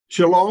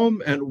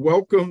Shalom and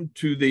welcome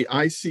to the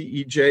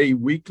ICEJ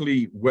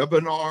weekly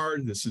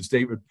webinar. This is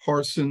David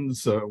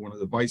Parsons, one of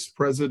the vice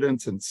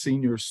presidents and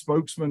senior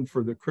spokesman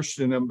for the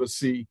Christian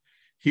Embassy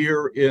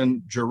here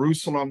in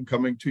Jerusalem,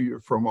 coming to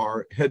you from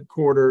our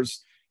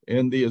headquarters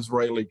in the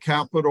Israeli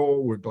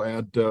capital. We're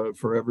glad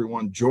for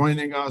everyone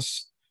joining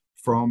us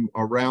from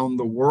around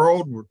the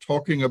world. We're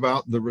talking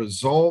about the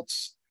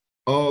results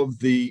of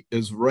the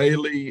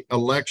Israeli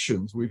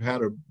elections. We've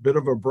had a bit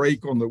of a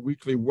break on the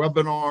weekly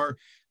webinar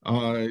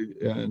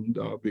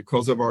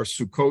because of our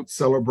Sukkot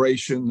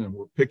celebration, and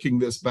we're picking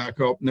this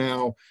back up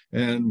now,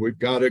 and we've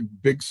got a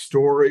big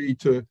story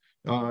to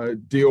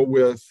deal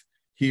with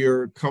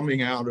here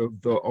coming out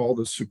of all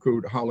the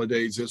Sukkot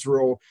holidays.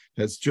 Israel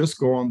has just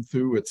gone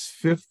through its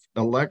fifth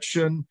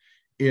election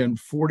in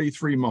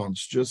 43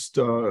 months, just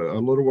a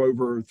little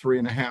over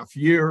 3.5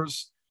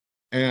 years,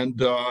 and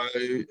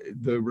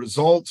the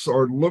results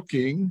are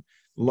looking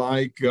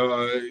like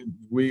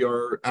we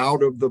are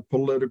out of the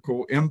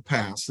political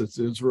impasse that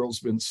Israel's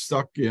been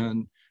stuck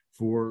in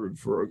for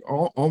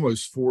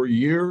almost 4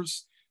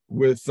 years,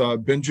 with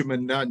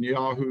Benjamin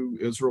Netanyahu,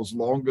 Israel's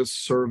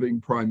longest serving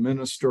prime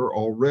minister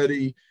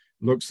already.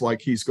 Looks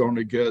like he's going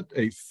to get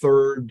a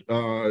third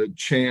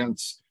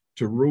chance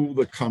to rule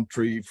the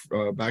country.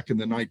 Back in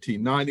the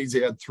 1990s,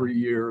 he had 3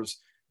 years,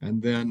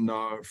 and then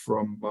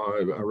from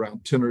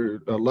around 10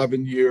 or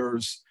 11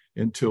 years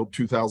until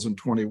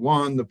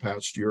 2021, the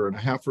past year and a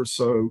half or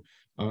so,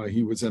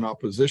 he was in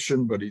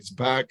opposition, but he's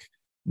back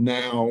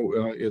now.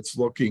 It's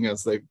looking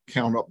as they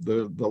count up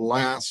the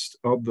last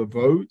of the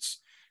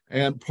votes.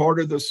 And part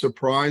of the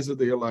surprise of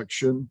the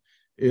election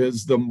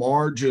is the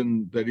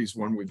margin that he's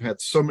won. We've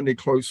had so many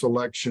close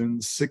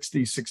elections,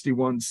 60,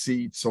 61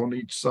 seats on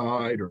each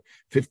side, or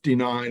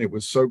 59. It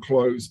was so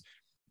close.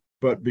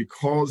 But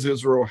because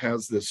Israel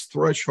has this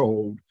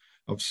threshold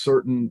of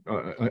certain,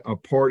 a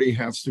party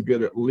has to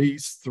get at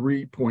least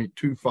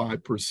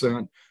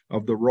 3.25%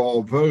 of the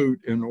raw vote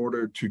in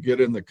order to get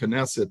in the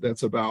Knesset.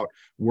 That's about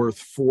worth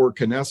 4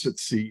 Knesset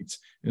seats.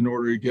 In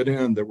order to get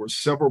in, there were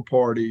several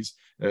parties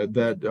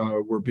that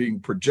were being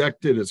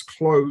projected as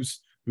close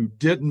who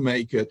didn't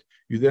make it.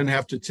 You then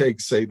have to take,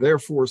 say, their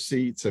 4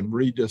 seats and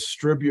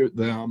redistribute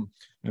them.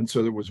 And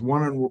so there was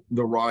one on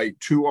the right,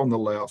 2 on the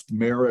left,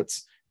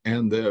 Meretz,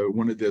 and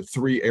one of the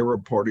 3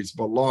 Arab parties,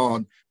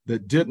 Balad,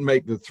 that didn't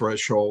make the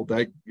threshold.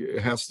 That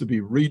has to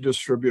be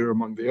redistributed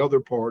among the other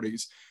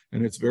parties.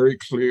 And it's very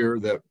clear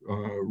that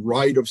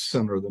right of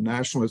center, the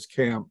nationalist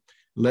camp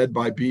led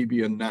by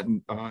Bibi and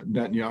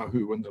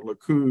Netanyahu and the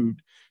Likud,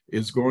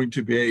 is going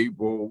to be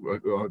able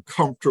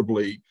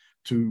comfortably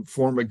to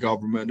form a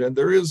government. And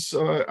there is,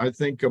 I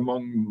think,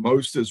 among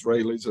most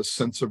Israelis, a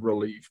sense of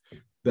relief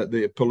that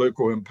the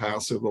political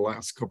impasse of the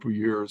last couple of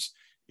years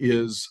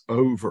is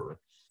over.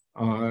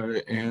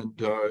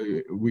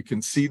 We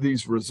can see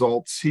these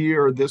results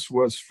here. This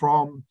was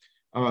from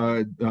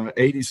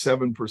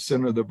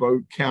 87% of the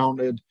vote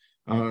counted,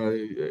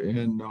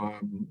 and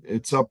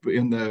it's up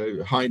in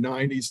the high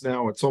 90s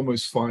now. It's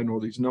almost final.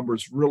 These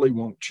numbers really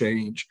won't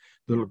change.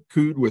 The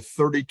Likud with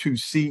 32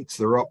 seats,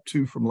 they're up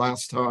 2 from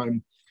last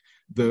time.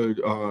 The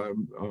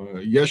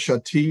Yesh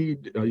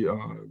Atid,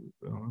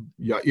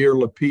 Yair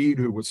Lapid,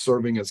 who was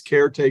serving as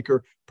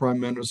caretaker prime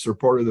minister,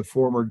 part of the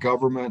former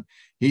government,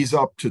 he's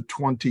up to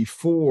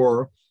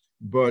 24,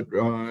 but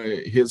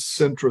his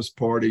centrist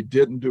party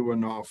didn't do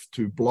enough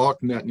to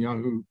block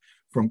Netanyahu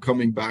from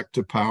coming back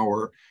to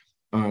power.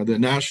 The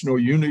National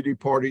Unity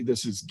Party,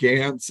 this is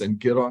Gantz and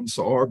Gideon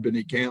Sa'ar,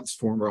 Benny Gantz,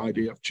 former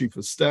IDF chief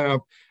of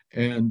staff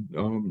and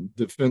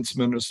defense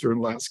minister in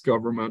last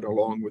government,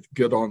 along with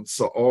Gideon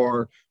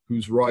Sa'ar,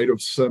 who's right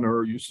of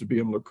center, used to be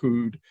in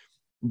Likud,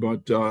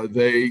 but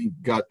they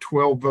got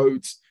 12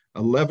 votes,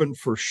 11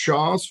 for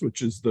Shas,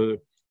 which is the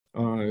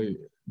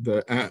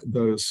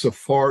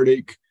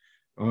Sephardic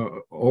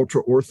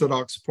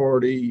ultra-Orthodox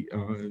party.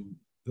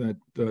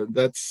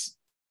 That's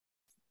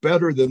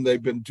better than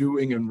they've been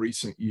doing in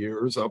recent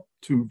years, up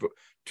to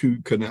 2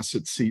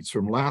 Knesset seats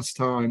from last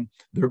time.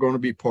 They're going to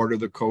be part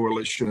of the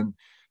coalition.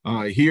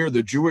 Here,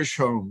 the Jewish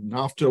Home,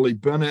 Naftali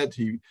Bennett,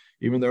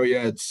 even though he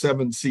had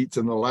 7 seats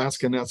in the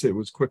last Knesset, it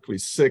was quickly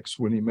 6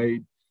 when he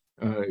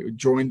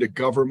joined the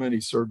government. He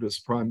served as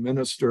prime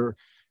minister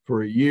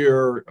for a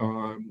year,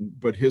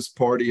 but his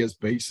party has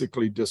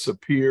basically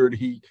disappeared.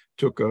 He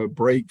took a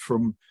break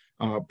from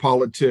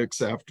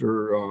politics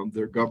after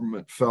their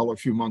government fell a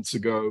few months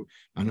ago,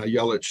 and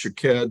Ayelet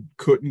Shaked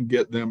couldn't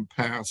get them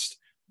past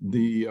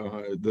the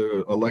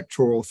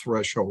electoral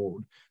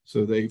threshold.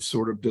 So they've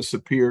sort of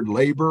disappeared.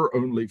 Labor,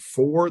 only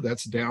 4,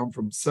 that's down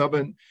from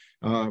 7.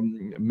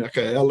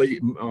 Michaeli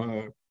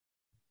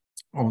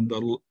on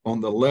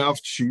the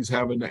left, she's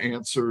having to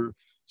answer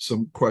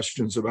some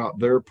questions about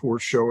their poor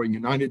showing.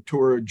 United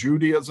Torah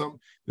Judaism,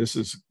 this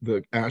is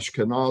the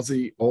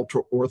Ashkenazi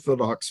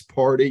ultra-Orthodox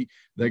party.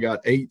 They got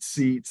 8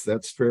 seats.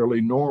 That's fairly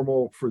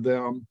normal for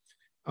them.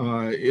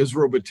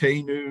 Israel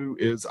Beitenu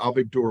is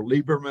Avigdor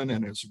Lieberman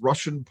and his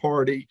Russian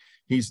party.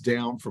 He's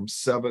down from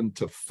 7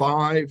 to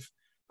 5.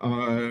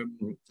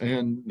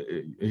 and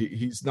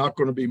he's not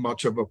going to be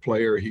much of a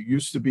player. He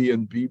used to be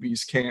in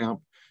Bibi's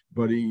camp,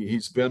 but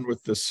he's been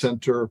with the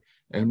center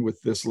and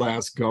with this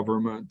last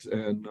government,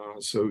 and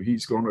so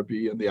he's going to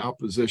be in the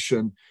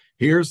opposition.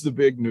 Here's the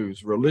big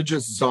news: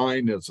 religious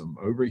Zionism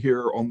over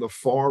here on the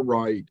far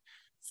right,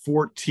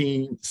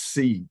 14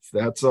 seats.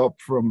 That's up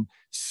from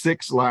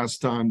 6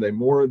 last time. They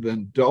more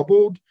than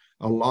doubled.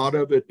 A lot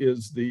of it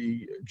is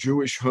the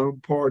Jewish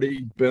Home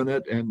Party.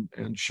 Bennett and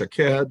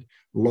Shaked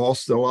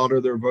lost a lot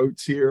of their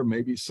votes here,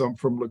 maybe some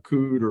from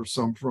Likud or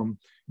some from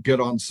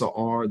Gideon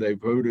Sa'ar. They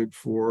voted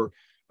for,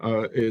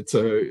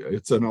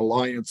 it's an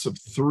alliance of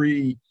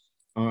 3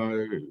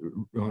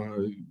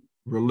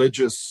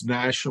 religious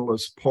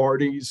nationalist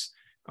parties,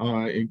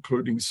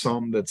 including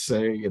some that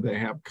say they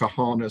have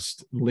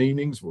Kahanist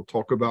leanings. We'll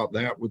talk about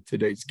that with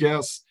today's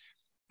guests.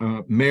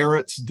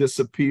 Meretz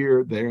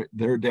disappeared.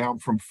 They're down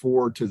from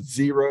 4 to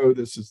 0.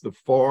 This is the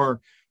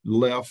far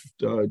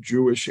left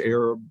Jewish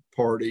Arab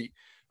party.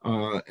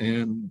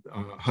 And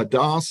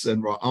Hadass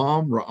and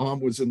Ra'am.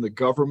 Ra'am was in the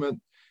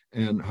government,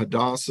 and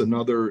Hadass,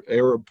 another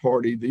Arab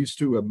party. These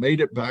two have made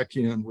it back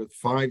in with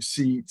 5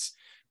 seats,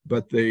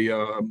 but they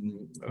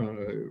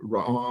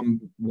Ra'am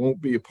won't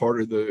be a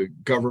part of the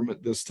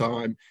government this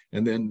time.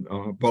 And then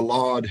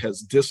Balad has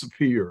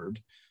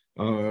disappeared.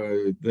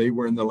 They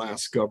were in the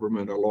last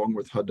government along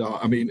with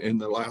in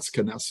the last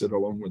Knesset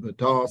along with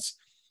Hadass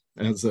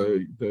as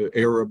the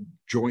Arab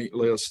joint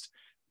list.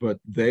 But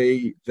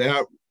the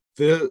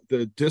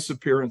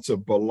disappearance of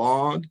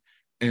Balad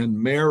and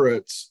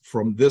Meretz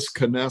from this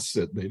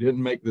Knesset, they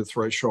didn't make the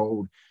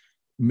threshold,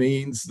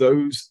 means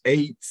those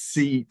 8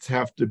 seats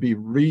have to be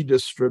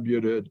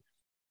redistributed.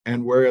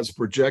 And whereas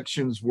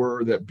projections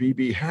were that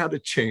Bibi had a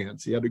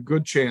chance, he had a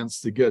good chance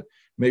to get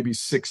maybe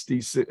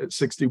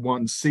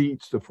 61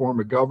 seats to form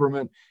a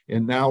government,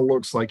 and now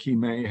looks like he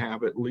may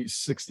have at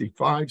least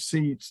 65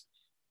 seats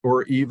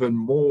or even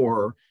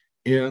more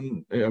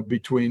in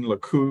between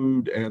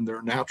Likud and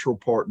their natural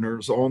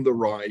partners on the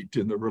right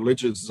in the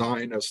religious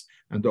Zionist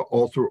and the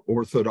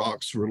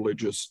ultra-Orthodox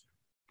religious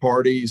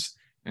parties.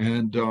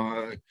 And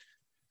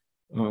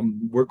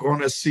we're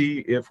going to see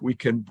if we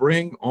can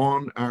bring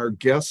on our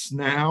guest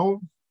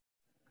now,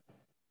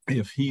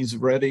 if he's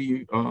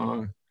ready.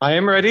 I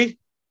am ready.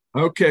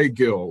 Okay,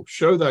 Gil,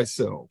 show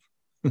thyself.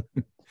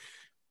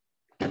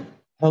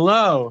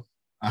 Hello.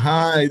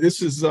 Hi,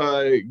 this is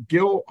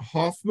Gil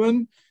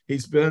Hoffman.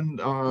 He's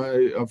been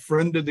a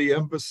friend of the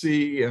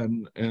embassy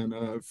and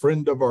a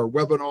friend of our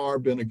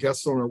webinar, been a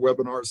guest on our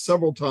webinar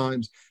several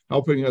times,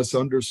 helping us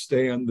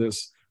understand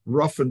this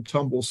rough and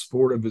tumble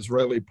sport of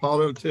Israeli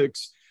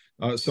politics.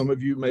 Some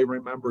of you may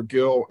remember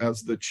Gil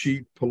as the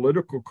chief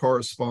political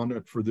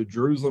correspondent for the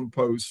Jerusalem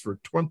Post for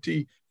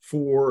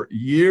 24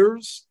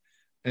 years.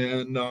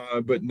 And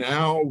but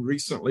now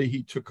recently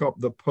he took up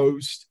the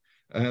post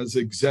as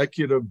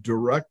executive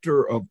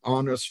director of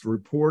Honest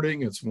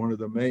Reporting. It's one of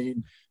the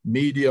main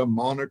media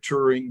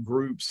monitoring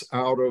groups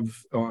out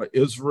of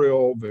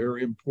Israel,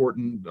 very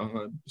important,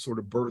 sort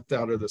of birthed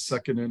out of the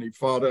Second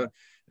Intifada.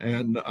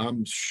 And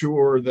I'm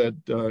sure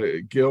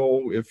that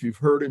Gil, if you've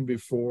heard him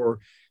before,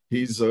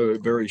 he's a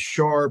very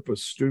sharp,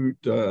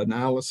 astute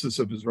analysis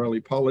of Israeli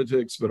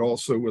politics, but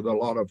also with a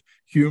lot of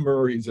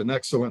humor. He's an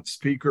excellent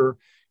speaker.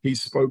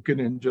 He's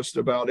spoken in just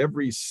about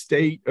every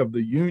state of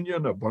the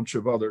union, a bunch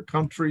of other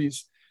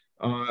countries.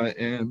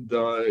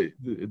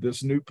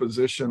 This new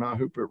position, I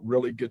hope it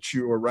really gets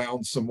you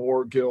around some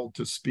more, Gil,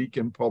 to speak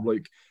in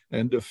public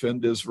and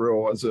defend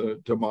Israel as a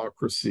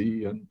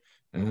democracy and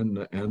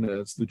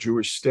as the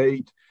Jewish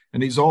state.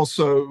 And he's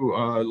also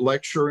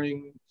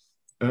lecturing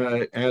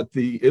at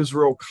the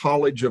Israel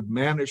College of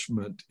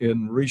Management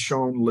in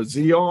Rishon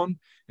LeZion.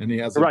 And he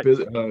has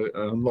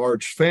a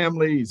large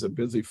family. He's a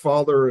busy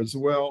father as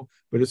well.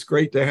 But it's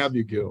great to have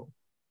you, Gil.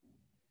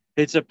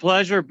 It's a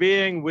pleasure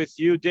being with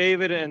you,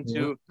 David, and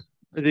to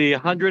the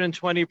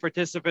 120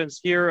 participants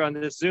here on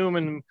this Zoom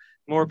and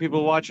more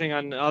people watching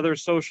on other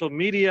social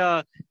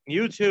media,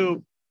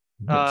 YouTube.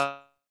 Yes.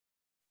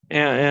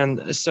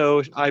 And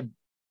so I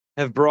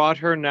have brought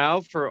her now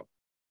for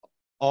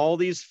all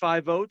these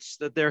 5 votes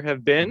that there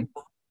have been.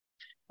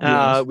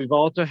 Yes. We've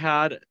also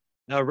had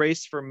a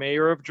race for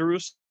mayor of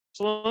Jerusalem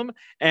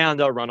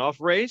and a runoff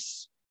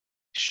race.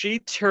 She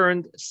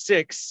turned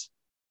 6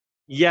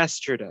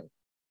 yesterday.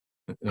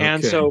 Okay.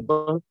 And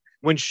so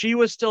when she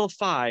was still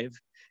 5,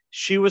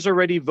 she was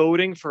already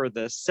voting for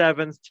the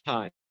 7th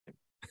time.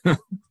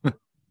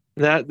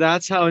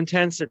 That's how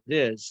intense it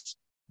is.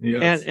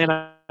 Yes. And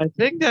I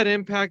think that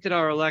impacted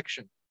our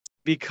election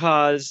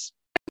because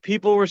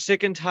people were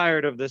sick and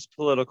tired of this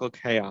political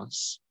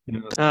chaos.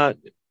 Yes.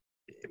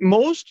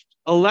 Most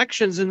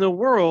elections in the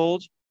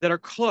world that are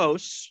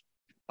close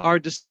are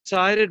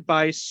decided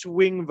by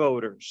swing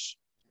voters.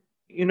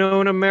 You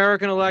know, in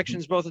American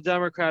elections, both the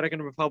Democratic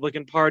and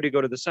Republican Party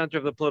go to the center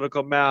of the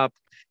political map.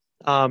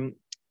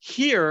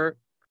 Here,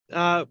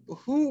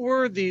 who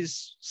were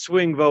these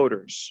swing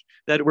voters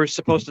that were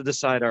supposed to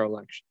decide our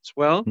elections?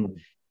 Well,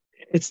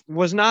 it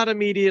was not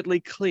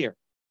immediately clear.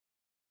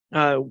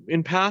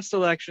 In past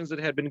elections, it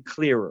had been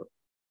clearer.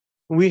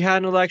 We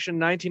had an election in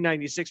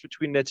 1996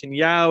 between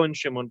Netanyahu and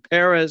Shimon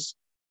Peres.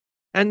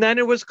 And then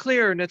it was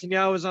clear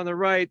Netanyahu was on the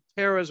right,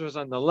 Peres was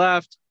on the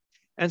left.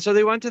 And so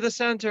they went to the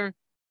center.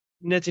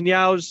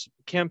 Netanyahu's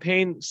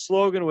campaign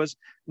slogan was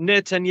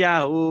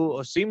Netanyahu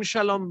osim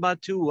shalom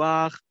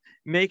batuach,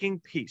 making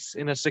peace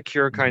in a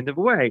secure kind of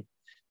way.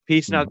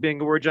 Peace not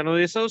being a word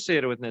generally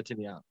associated with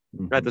Netanyahu,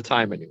 at the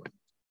time anyway.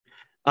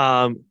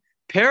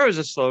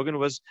 Peres' slogan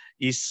was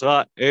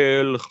Israel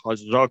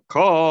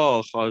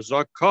chazaka,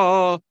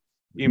 chazaka,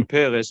 in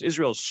Peres,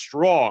 Israel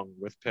strong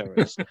with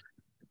Peres.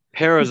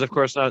 Peres, of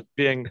course, not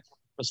being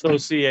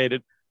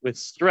associated with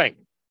strength.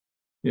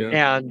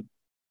 Yeah. And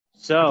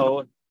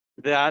so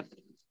that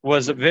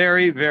was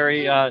very,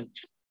 very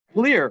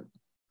clear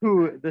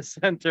who the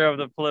center of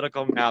the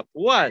political map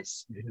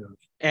was. Yeah.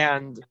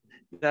 And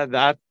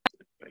that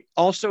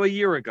also a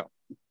year ago,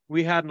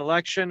 we had an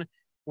election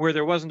where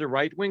there wasn't a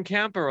right-wing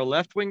camp or a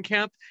left-wing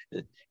camp.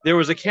 There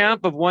was a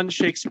camp of one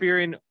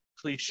Shakespearean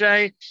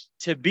cliche,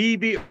 to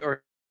Bibi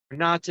or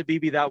not to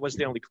Bibi, that was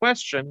the only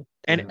question.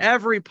 And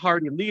every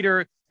party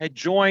leader had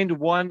joined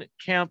one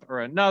camp or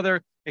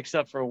another,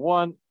 except for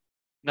one,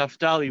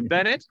 Naftali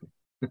Bennett.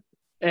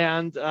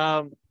 And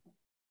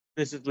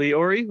this is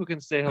Leori, who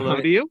can say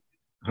hello to you.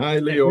 Hi,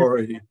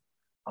 Leori.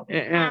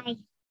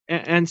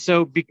 And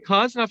so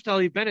because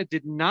Naftali Bennett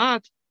did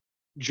not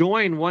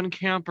join one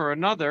camp or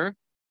another,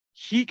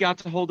 he got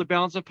to hold the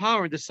balance of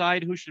power and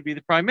decide who should be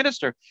the prime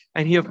minister.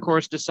 And he, of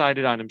course,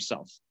 decided on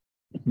himself.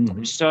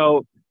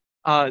 So,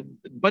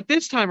 but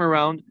this time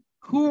around,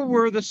 who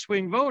were the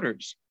swing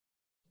voters?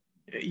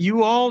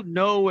 You all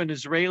know an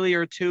Israeli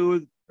or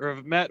two, or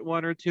have met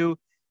one or two.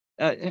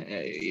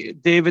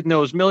 David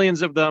knows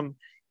millions of them.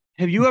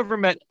 Have you ever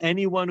met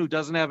anyone who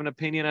doesn't have an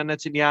opinion on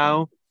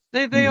Netanyahu?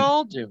 They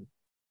all do.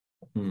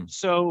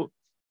 So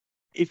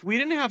if we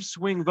didn't have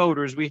swing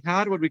voters, we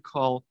had what we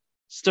call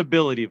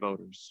stability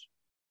voters.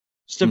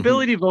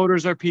 Stability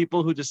voters are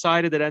people who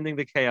decided that ending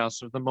the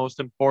chaos was the most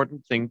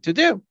important thing to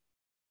do.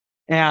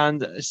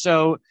 And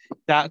so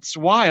that's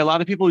why a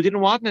lot of people who didn't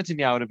want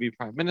Netanyahu to be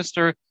prime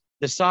minister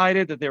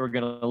decided that they were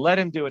going to let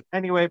him do it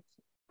anyway.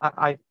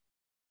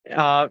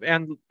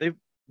 And they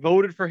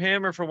voted for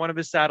him or for one of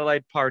his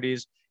satellite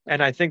parties.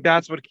 And I think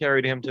that's what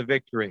carried him to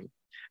victory.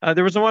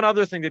 There was one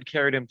other thing that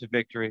carried him to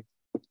victory,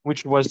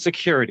 which was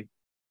security.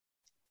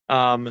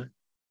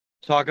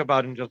 Talk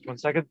about in just 1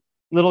 second.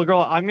 Little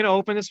girl, I'm going to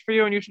open this for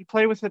you and you should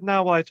play with it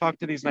now while I talk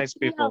to these nice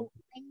people.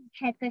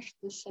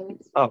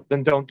 Oh,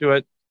 then don't do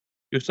it.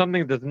 Do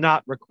something that does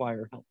not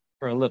require help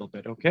for a little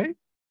bit, okay?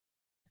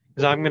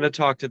 Because I'm going to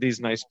talk to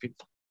these nice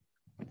people.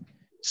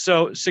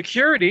 So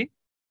security,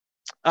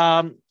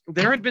 there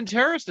had been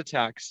terrorist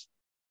attacks,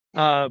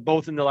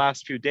 both in the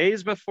last few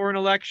days before an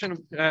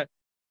election,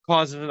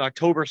 causing an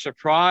October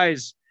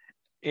surprise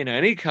in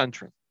any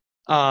country,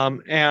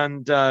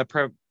 and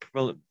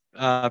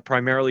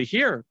primarily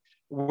here,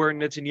 where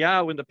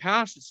Netanyahu in the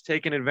past has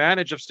taken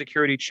advantage of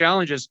security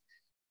challenges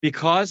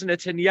because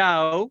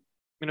Netanyahu,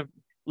 I'm going to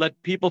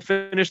let people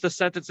finish the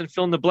sentence and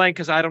fill in the blank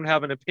because I don't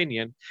have an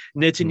opinion.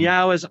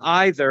 Netanyahu is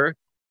either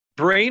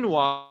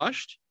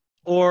brainwashed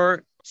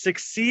or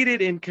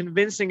succeeded in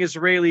convincing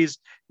Israelis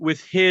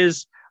with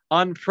his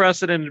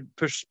unprecedented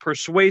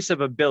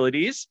persuasive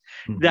abilities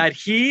that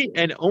he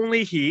and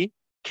only he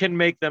can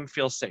make them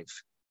feel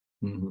safe.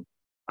 So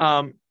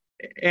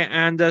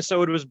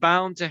it was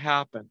bound to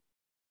happen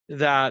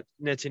that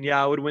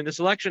Netanyahu would win this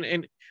election.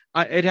 And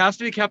it has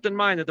to be kept in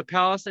mind that the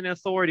Palestinian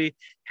Authority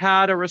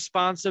had a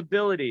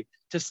responsibility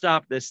to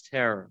stop this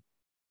terror.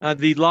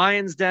 The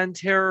Lion's Den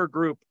terror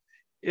group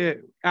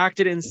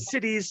acted in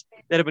cities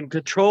that have been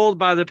controlled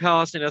by the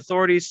Palestinian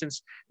Authority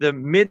since the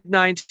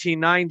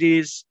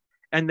mid-1990s,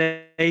 and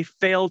they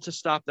failed to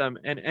stop them.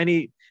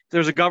 And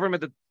there's a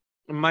government that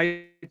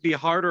might be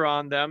harder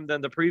on them than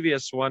the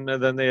previous one,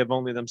 then they have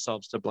only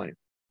themselves to blame.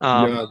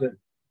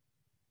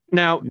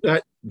 Now,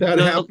 that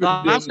the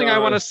last thing I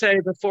want to say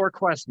before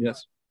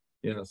questions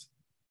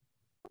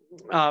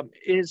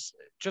is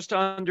just to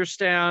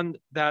understand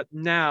that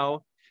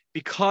now,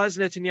 because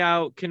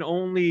Netanyahu can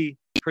only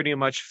pretty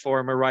much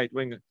form a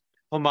right-wing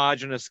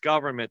homogenous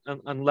government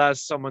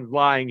unless someone's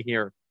lying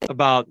here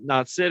about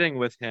not sitting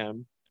with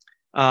him,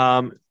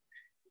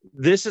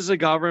 this is a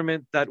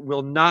government that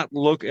will not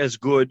look as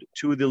good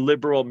to the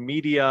liberal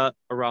media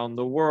around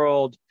the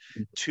world,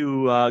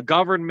 to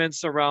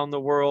governments around the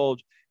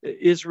world.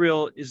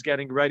 Israel is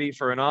getting ready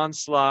for an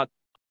onslaught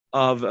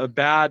of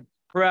bad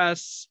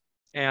press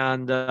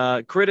and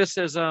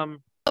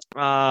criticism.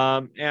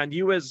 And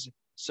you as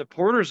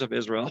supporters of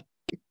Israel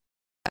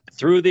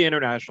through the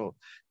International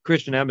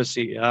Christian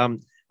Embassy,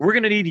 we're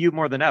going to need you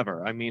more than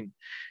ever. I mean,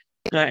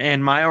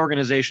 and my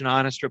organization,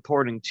 Honest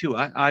Reporting, too,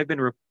 I've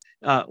been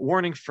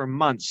warning for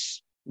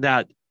months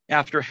that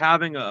after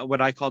having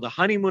what I called a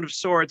honeymoon of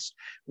sorts,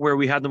 where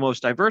we had the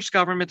most diverse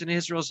government in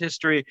Israel's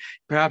history,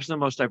 perhaps the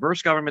most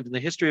diverse government in the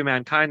history of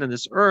mankind on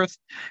this earth,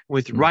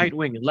 with right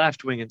wing and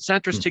left wing and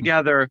centrist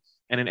together,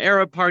 and an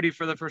Arab party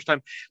for the first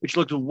time, which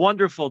looked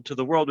wonderful to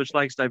the world, which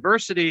likes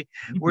diversity.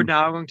 We're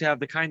now going to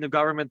have the kind of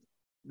government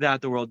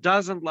that the world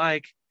doesn't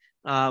like,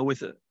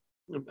 with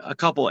a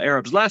couple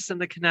Arabs less in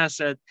the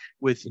Knesset,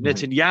 with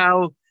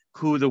Netanyahu,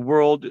 who the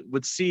world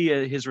would see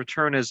his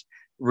return as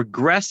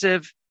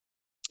regressive,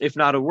 if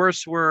not a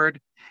worse word,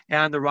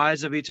 and the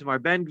rise of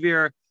Itamar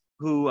Ben-Gvir,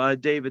 who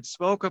David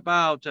spoke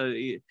about,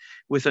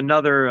 with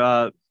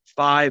another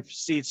 5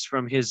 seats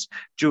from his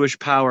Jewish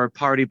Power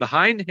party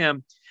behind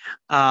him,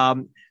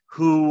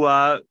 who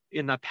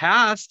in the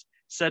past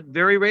said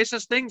very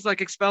racist things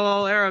like expel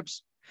all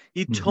Arabs.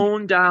 He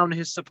toned down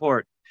his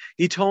support.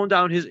 He toned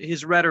down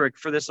his rhetoric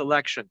for this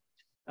election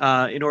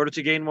in order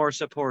to gain more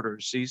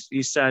supporters.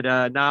 He said,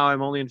 now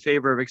I'm only in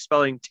favor of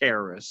expelling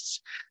terrorists.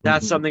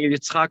 That's something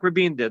Yitzhak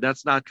Rabin did.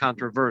 That's not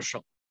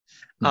controversial.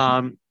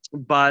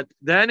 But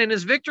then in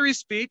his victory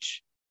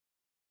speech,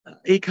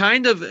 he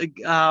kind of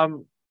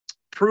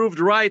proved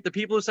right. The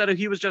people who said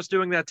he was just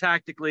doing that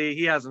tactically,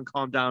 he hasn't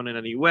calmed down in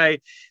any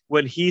way.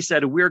 When he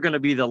said, we're going to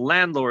be the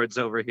landlords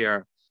over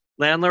here.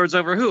 Landlords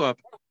over who?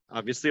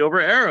 Obviously over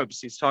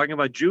Arabs. He's talking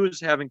about Jews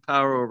having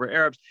power over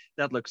Arabs.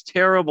 That looks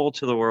terrible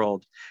to the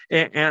world.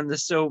 And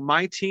so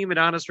my team at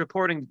Honest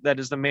Reporting, that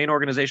is the main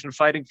organization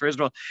fighting for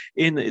Israel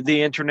in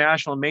the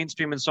international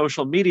mainstream and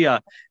social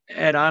media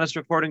at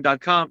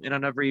honestreporting.com and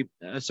on every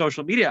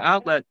social media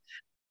outlet,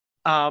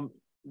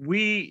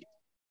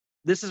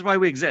 this is why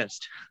we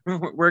exist.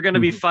 We're going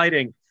to be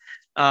fighting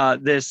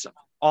this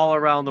all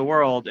around the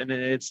world, and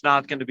it's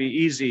not going to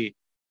be easy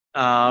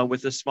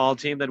with the small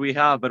team that we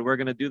have, but we're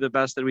going to do the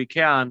best that we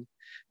can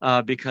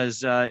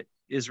because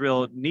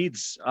Israel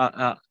needs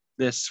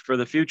this for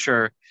the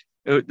future.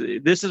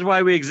 This is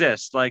why we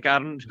exist. Like,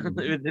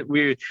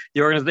 the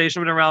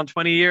organization been around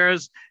 20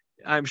 years.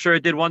 I'm sure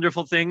it did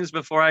wonderful things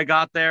before I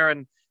got there,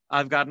 and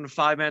I've gotten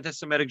 5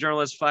 anti-Semitic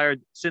journalists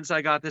fired since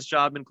I got this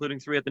job, including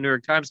 3 at the New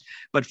York Times.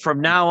 But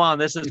from now on,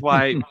 this is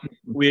why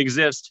we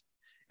exist,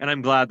 and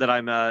I'm glad that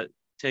I'm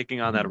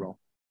taking on that role.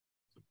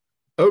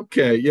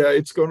 Okay, yeah,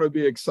 it's going to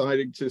be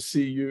exciting to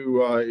see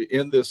you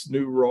in this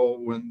new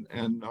role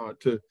and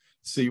to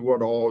see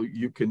what all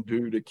you can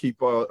do to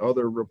keep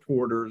other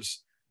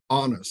reporters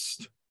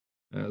honest,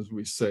 as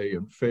we say,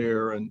 and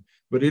fair.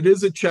 But it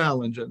is a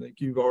challenge. I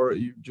think you've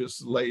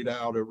just laid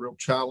out a real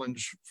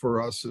challenge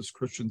for us as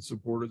Christian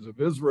supporters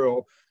of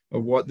Israel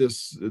of what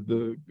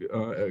the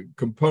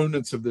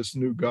components of this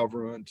new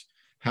government,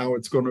 how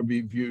it's going to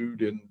be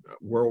viewed in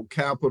world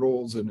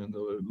capitals and in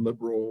the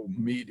liberal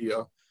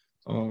media.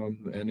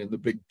 And in the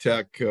big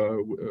tech,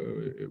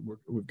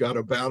 we've got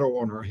a battle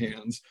on our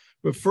hands.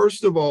 But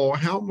first of all,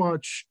 how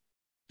much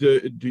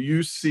do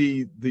you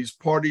see these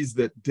parties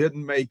that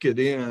didn't make it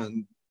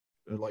in,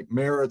 like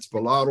Meretz,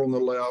 Balad on the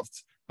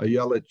left,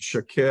 Ayelet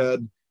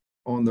Shaked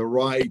on the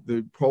right?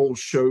 The polls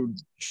showed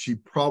she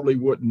probably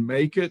wouldn't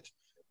make it.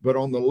 But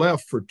on the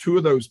left, for 2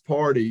 of those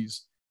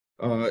parties,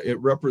 it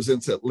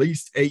represents at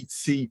least 8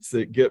 seats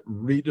that get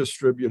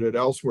redistributed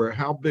elsewhere.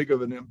 How big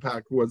of an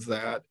impact was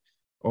that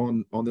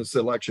on this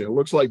election? It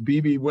looks like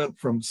Bibi went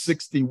from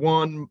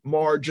 61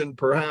 margin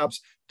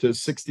perhaps to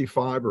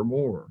 65 or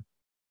more.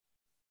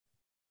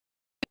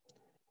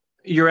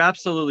 You're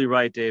absolutely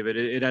right, David.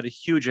 It had a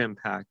huge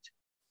impact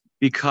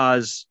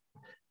because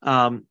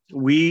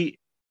we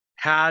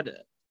had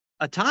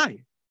a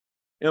tie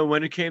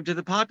when it came to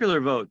the popular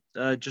vote,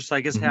 just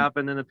like has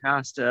happened in the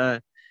past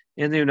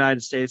in the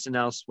United States and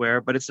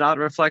elsewhere, but it's not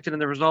reflected in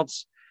the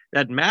results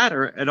that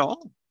matter at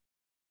all.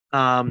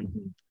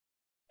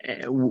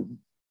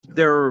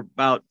 There were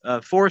about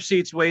 4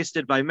 seats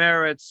wasted by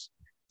Meretz,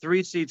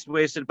 3 seats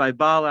wasted by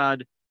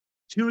Balad,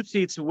 2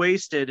 seats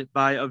wasted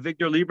by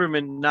Avigdor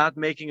Lieberman not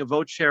making a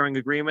vote-sharing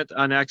agreement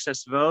on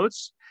excess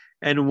votes,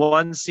 and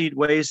 1 seat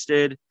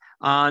wasted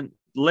on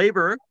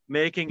Labor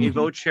making a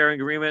vote-sharing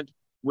agreement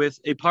with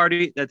a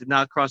party that did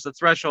not cross the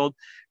threshold,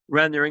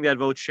 rendering that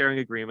vote-sharing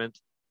agreement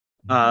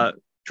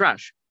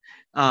trash.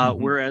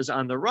 Whereas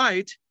on the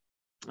right,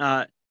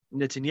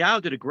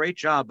 Netanyahu did a great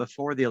job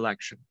before the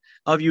election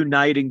of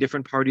uniting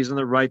different parties on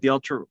the right,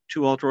 the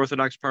 2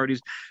 ultra-Orthodox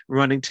parties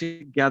running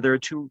together,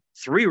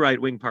 3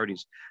 right-wing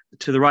parties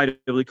to the right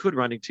of Likud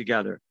running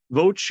together,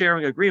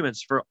 vote-sharing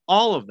agreements for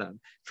all of them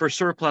for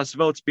surplus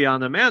votes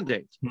beyond the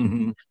mandate,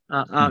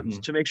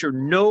 to make sure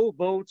no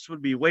votes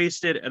would be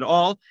wasted at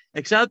all,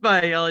 except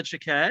by Ayelet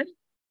Shaked,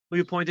 who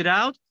you pointed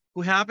out,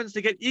 who happens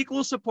to get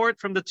equal support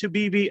from the to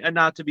Bibi and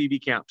not to Bibi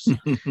camps.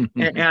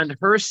 and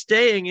her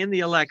staying in the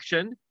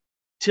election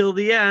till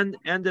the end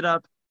ended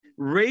up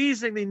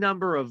raising the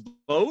number of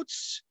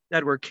votes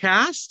that were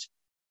cast,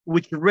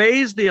 which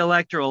raised the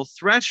electoral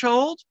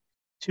threshold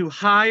to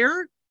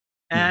higher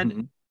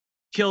and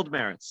killed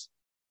Meretz.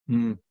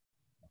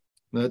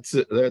 That's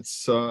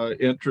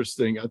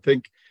interesting. I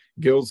think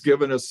Gil's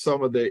given us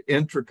some of the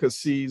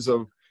intricacies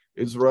of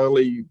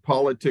Israeli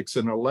politics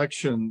and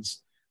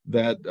elections,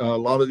 that a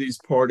lot of these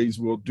parties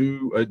will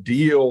do a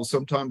deal.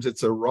 Sometimes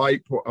it's a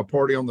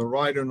party on the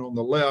right and on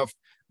the left.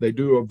 They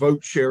do a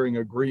vote sharing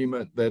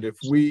agreement that if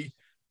we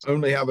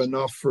only have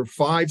enough for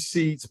 5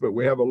 seats, but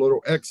we have a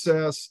little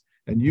excess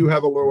and you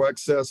have a little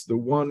excess, the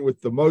one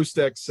with the most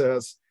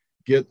excess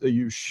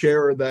you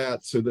share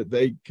that so that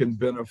they can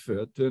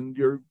benefit, and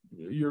you're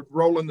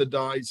rolling the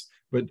dice.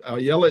 But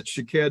Ayelet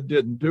Shaked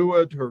didn't do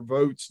it. Her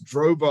votes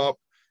drove up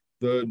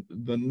the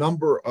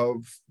number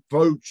of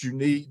votes you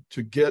need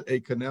to get a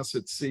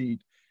Knesset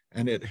seat,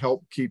 and it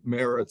helped keep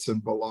Meretz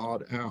and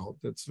Balad out.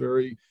 That's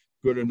very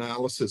good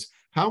analysis.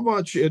 How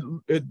much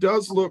it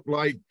does look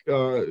like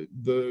the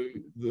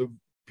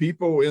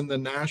people in the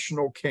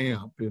national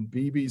camp, in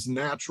Bibi's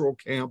natural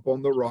camp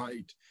on the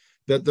right,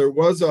 that there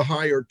was a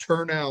higher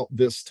turnout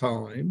this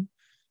time.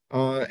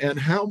 And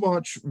how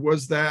much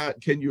was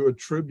that, can you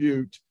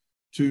attribute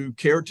to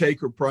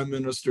caretaker Prime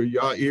Minister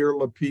Yair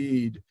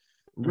Lapid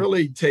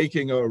really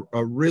taking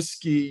a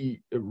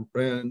risky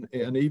and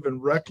even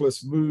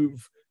reckless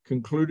move,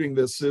 concluding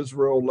this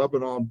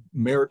Israel-Lebanon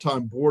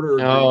maritime border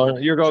agreement? No,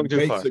 you're going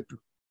too far.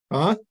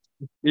 Huh?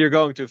 You're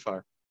going too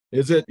far.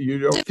 Is it? You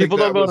don't think people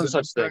don't vote on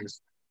such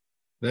things?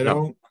 They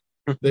don't.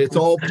 It's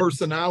all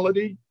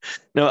personality.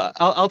 No,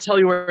 I'll tell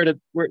you the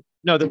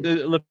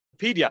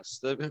Lapid, yes,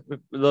 the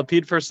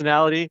Lapid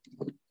personality,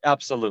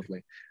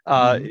 absolutely.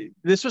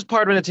 This was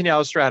part of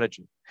Netanyahu's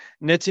strategy.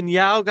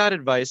 Netanyahu got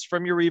advice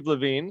from Yariv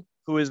Levin,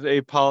 who is a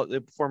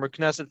former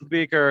Knesset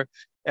speaker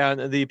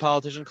and the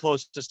politician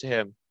closest to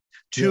him,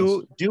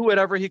 to do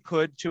whatever he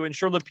could to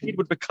ensure Lapid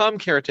would become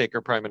caretaker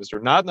prime minister,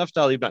 not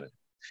Naftali Bennett,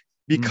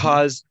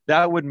 because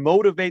that would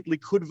motivate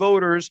Likud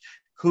voters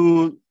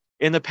who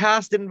in the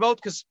past didn't vote,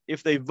 because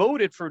if they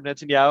voted for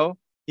Netanyahu,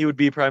 he would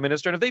be prime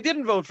minister. And if they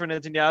didn't vote for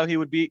Netanyahu, he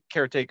would be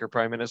caretaker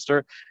prime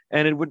minister.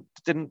 And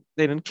they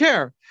didn't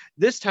care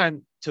this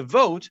time to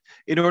vote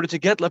in order to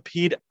get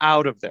Lapid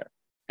out of there.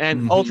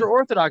 And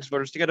ultra-Orthodox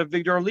voters to get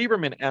Avigdor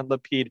Lieberman and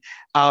Lapid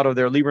out of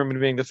there,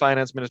 Lieberman being the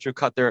finance minister who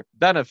cut their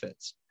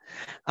benefits.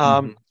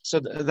 So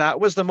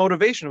that was the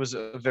motivation. It was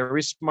a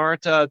very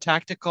smart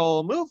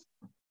tactical move.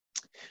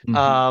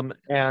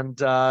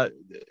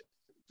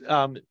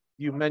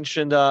 You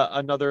mentioned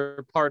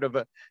another part of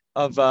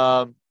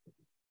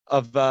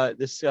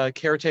this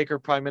caretaker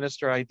prime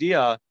minister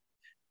idea.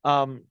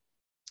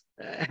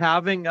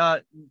 Having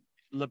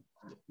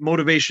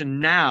motivation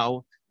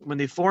now when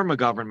they form a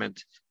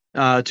government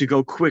to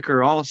go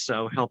quicker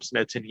also helps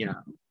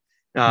Netanyahu.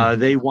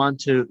 They want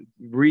to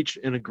reach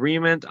an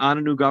agreement on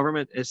a new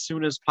government as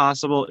soon as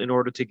possible in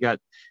order to get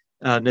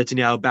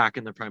Netanyahu back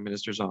in the prime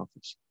minister's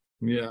office.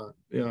 It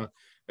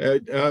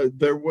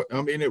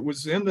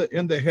was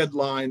in the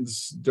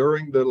headlines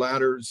during the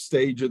latter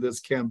stage of this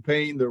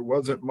campaign. There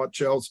wasn't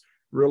much else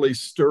really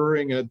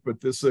stirring it,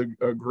 but this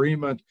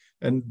agreement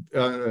and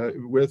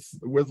with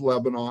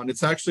Lebanon.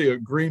 It's actually an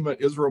agreement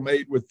Israel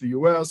made with the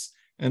U.S.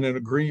 and an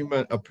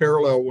agreement, a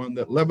parallel one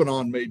that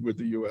Lebanon made with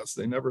the U.S.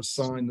 They never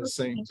signed the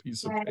same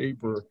piece of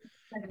paper,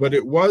 but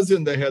it was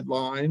in the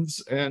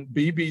headlines. And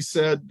Bibi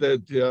said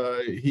that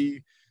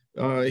he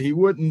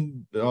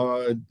wouldn't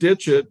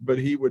ditch it, but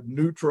he would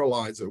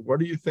neutralize it. What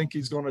do you think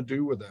he's going to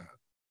do with that?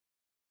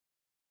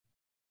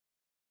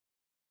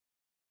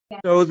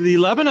 So the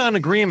Lebanon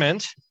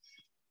agreement,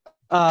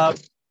 was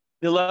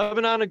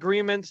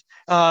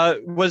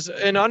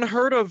an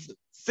unheard of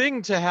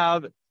thing to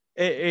have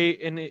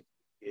a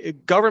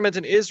government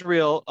in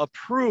Israel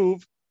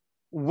approve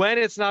when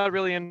it's not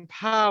really in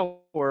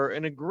power,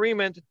 an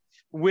agreement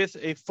with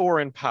a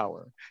foreign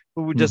power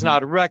who does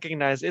not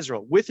recognize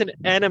Israel, with an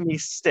enemy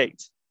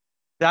state.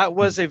 That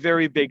was a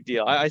very big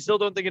deal. I still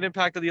don't think it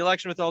impacted the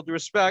election, with all due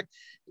respect.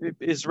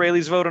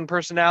 Israelis vote on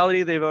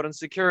personality, they vote on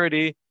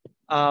security.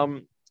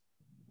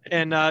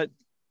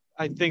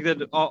 I think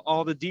that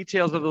all the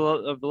details of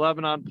the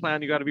Lebanon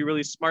plan, you got to be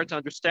really smart to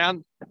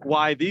understand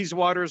why these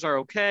waters are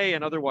okay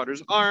and other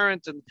waters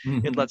aren't, and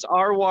it lets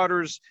our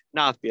waters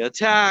not be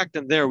attacked.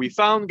 And there we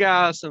found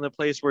gas in the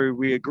place where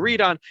we agreed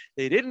on.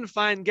 They didn't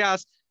find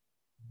gas.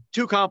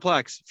 Too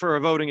complex for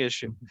a voting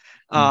issue.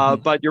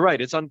 But you're right,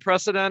 it's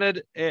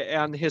unprecedented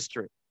and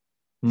history,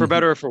 for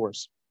better or for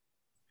worse.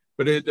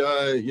 But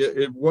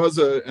it was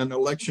an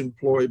election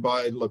ploy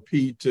by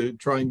Lapid to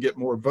try and get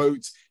more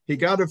votes. He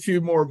got a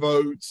few more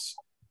votes,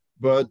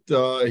 but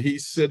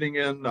he's sitting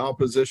in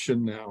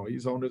opposition now.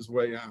 He's on his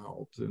way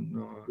out.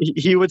 And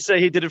he would say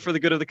he did it for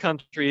the good of the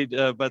country,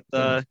 but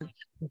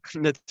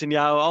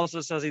Netanyahu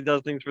also says he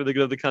does things for the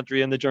good of the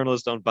country, and the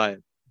journalists don't buy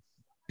it.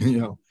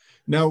 Yeah.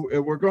 Now,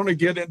 we're going to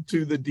get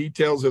into the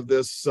details of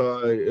this.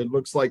 It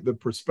looks like the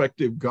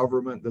prospective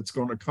government that's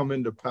going to come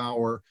into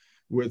power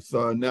with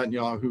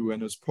Netanyahu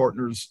and his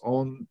partners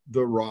on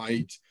the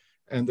right,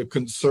 and the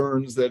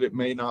concerns that it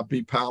may not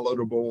be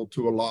palatable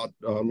to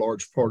a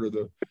large part of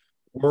the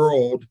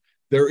world.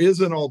 There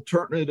is an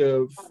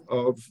alternative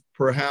of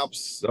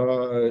perhaps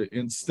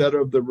instead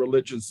of the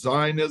religious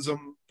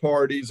Zionism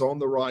parties on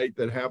the right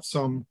that have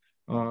some,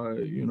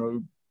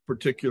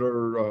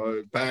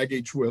 particular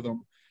baggage with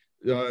them,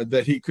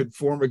 that he could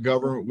form a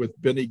government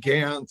with Benny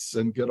Gantz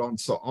and get on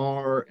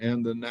Sa'ar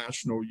and the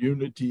national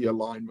unity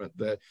alignment.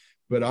 But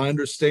I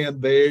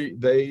understand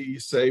they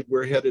say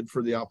we're headed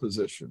for the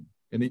opposition.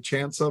 Any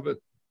chance of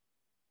it?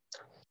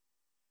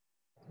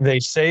 They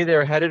say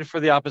they're headed for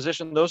the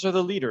opposition. Those are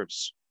the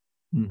leaders.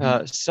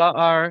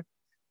 Sa'ar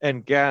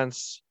and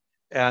Gantz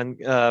and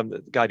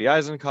Gadi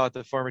Eisenkot,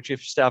 the former chief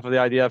of staff of the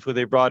IDF, who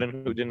they brought in,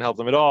 who didn't help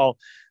them at all,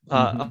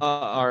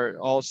 are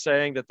all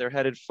saying that they're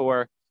headed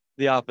for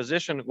the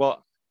opposition.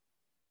 Well,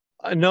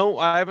 no,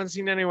 I haven't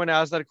seen anyone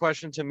ask that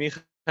question to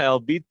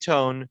Michael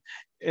Biton,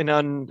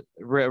 an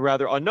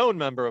rather unknown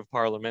member of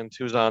parliament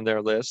who's on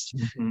their list,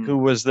 who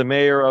was the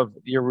mayor of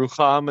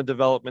Yerucham, a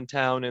development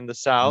town in the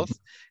south.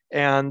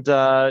 And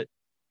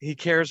he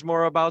cares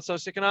more about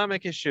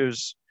socioeconomic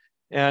issues.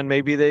 And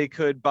maybe they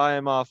could buy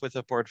him off with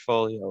a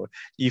portfolio.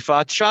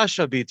 Yifat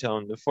Shasha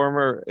Biton,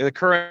 the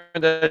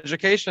current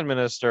education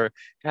minister,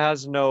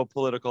 has no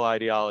political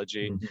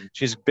ideology.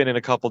 She's been in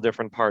a couple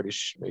different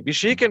parties. Maybe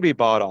she can be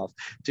bought off.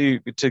 To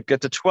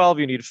get to 12,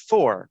 you need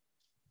 4.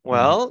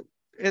 Well,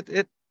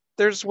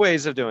 there's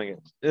ways of doing it.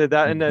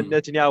 And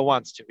Netanyahu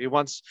wants to. He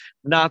wants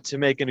not to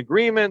make an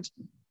agreement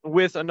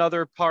with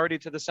another party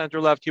to the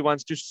center left. He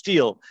wants to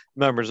steal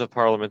members of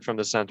parliament from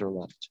the center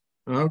left.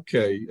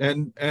 Okay,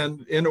 and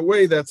in a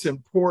way that's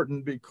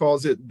important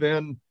because it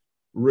then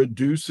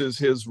reduces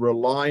his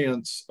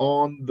reliance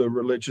on the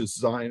religious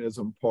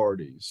Zionism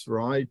parties,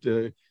 right?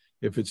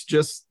 If it's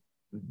just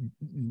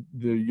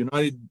the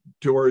United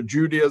Torah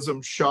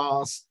Judaism,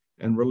 Shas,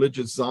 and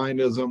religious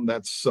Zionism,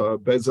 that's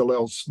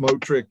Bezalel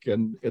Smotrich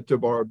and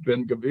Itamar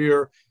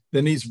Ben-Gvir,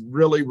 then he's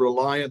really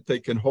reliant. They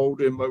can hold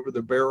him over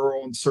the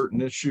barrel on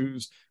certain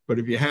issues, but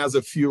if he has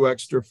a few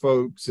extra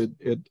folks,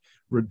 it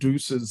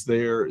reduces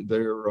their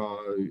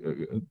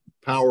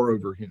power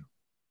over him.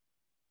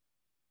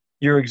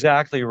 You're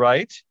exactly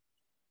right.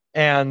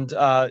 And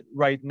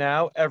right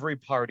now, every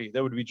party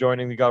that would be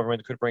joining the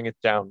government could bring it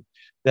down.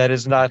 That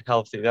is not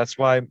healthy. That's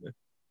why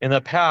in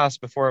the past,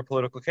 before a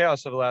political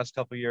chaos of the last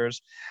couple of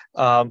years,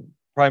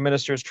 prime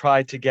ministers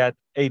tried to get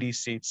 80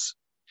 seats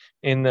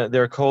in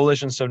their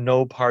coalition so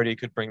no party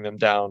could bring them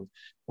down.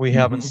 We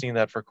haven't seen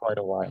that for quite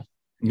a while.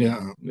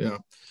 Yeah.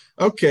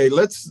 Okay,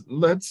 let's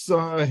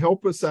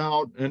help us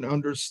out and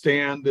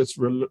understand this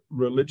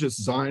religious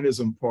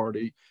Zionism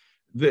party.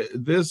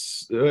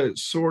 This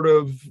sort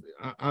of,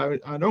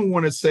 I don't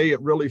want to say it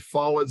really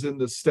follows in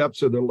the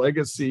steps of the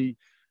legacy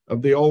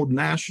of the old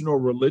National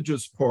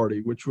Religious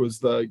Party, which was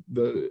the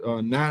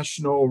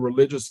national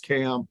religious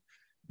camp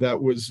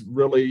that was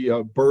really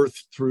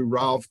birthed through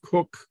Rav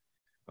Kook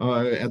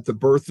at the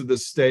birth of the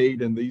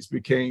state, and these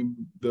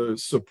became the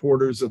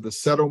supporters of the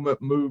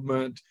settlement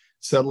movement,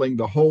 settling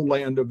the whole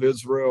land of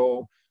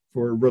Israel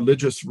for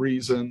religious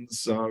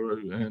reasons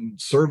and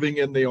serving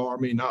in the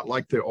army, not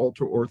like the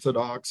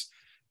ultra-Orthodox.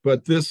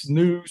 But this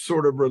new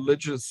sort of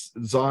religious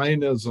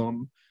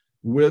Zionism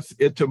with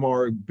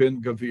Itamar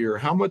Ben-Gvir,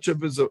 how much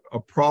of a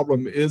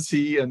problem is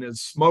he, and is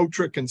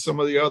Smotrich and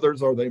some of the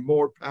others, are they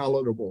more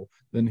palatable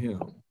than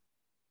him?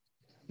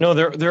 No,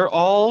 they're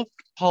all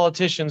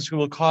politicians who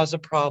will cause a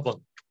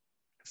problem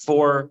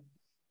for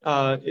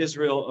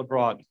Israel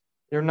abroad.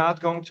 They're not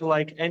going to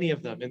like any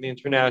of them in the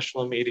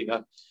international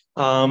media.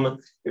 Bezalel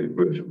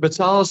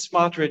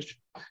Smotrich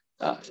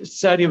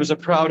said he was a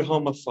proud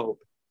homophobe.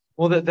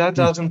 Well, that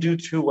doesn't do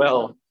too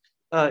well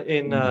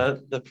in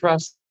the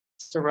press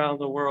around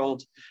the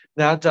world.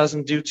 That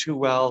doesn't do too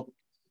well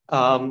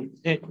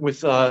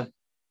with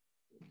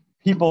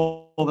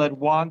people that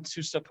want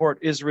to support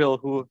Israel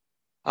who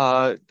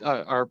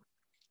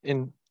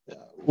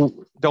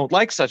who don't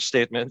like such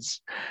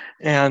statements.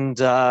 And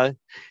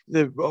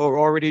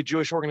already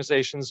Jewish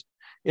organizations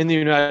in the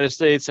United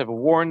States have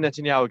warned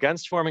Netanyahu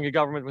against forming a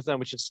government with them,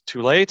 which is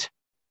too late.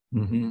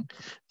 We're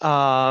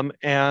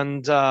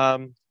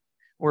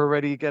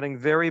already getting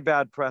very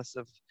bad press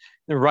of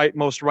the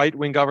most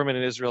right-wing government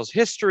in Israel's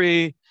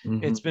history.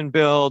 It's been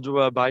billed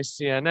by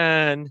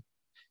CNN.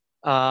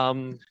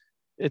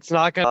 It's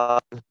not going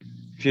to,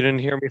 if you didn't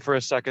hear me for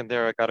a second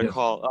there, I got a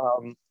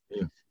call.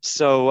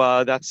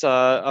 So that's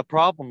a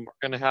problem we're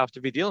going to have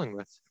to be dealing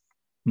with.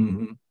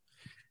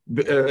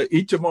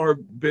 Itamar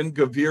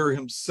Ben-Gvir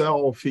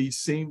himself, he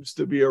seems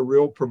to be a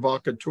real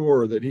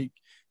provocateur, that he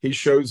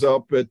shows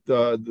up at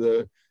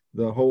the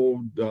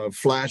whole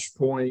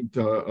flashpoints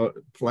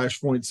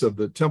of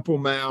the Temple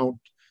Mount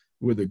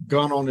with a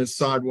gun on his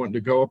side, wanting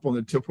to go up on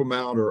the Temple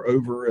Mount, or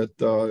over at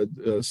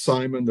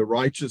Simon the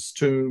Righteous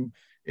tomb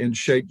in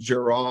Sheikh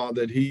Jarrah,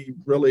 that he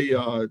really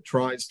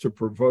tries to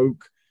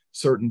provoke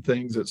certain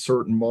things at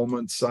certain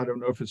moments. I don't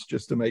know if it's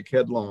just to make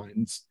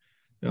headlines.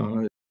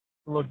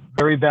 Look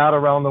very bad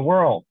around the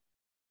world.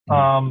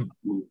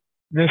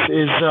 This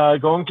is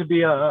going to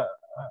be a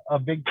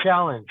big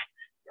challenge.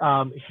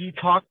 He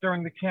talked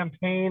during the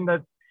campaign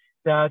that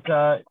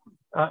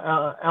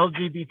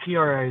LGBT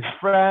are his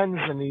friends,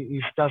 and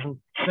he doesn't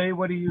say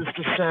what he used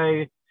to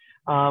say.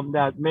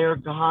 That Meir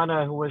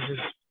Kahane, who was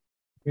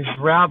his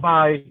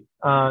rabbi,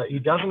 he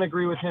doesn't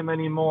agree with him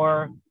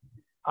anymore.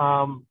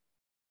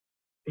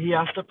 He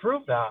has to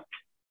prove that.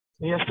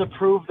 He has to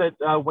prove that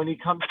when he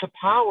comes to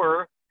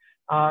power,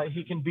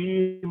 he can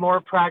be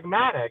more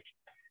pragmatic.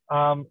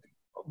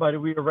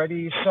 But we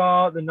already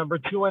saw the number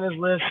 2 on his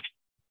list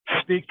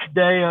speak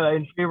today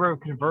in favor of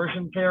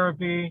conversion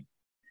therapy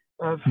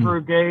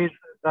through gays.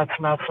 That's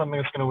not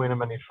something that's going to win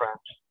him any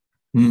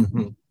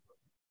friends.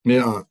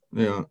 Yeah.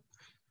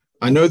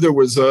 I know there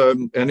was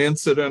an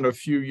incident a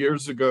few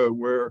years ago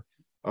where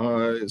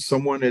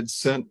someone had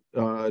sent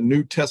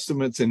New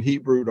Testaments in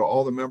Hebrew to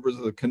all the members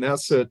of the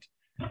Knesset,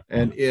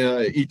 and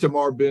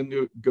Itamar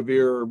ben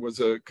Gavir was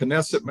a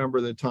Knesset member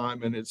at the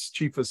time, and his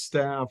chief of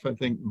staff, I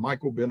think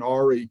Michael ben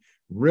Ari,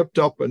 ripped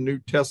up a New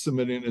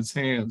Testament in his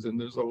hands. And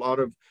there's a lot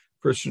of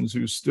Christians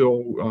who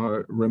still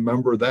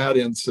remember that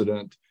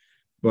incident.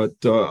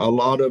 But a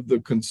lot of the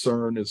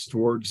concern is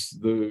towards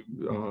the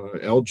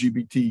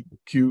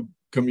LGBTQ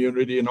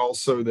community and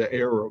also the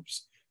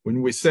Arabs.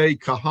 When we say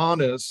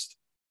Kahanist,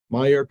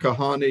 Meir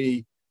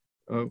Kahane,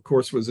 of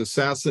course, was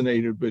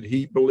assassinated, but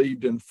he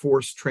believed in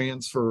forced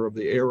transfer of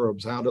the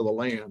Arabs out of the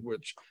land,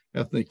 which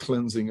ethnic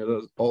cleansing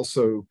is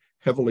also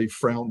heavily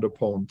frowned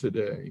upon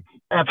today.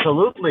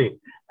 Absolutely.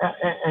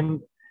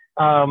 And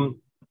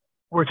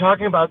we're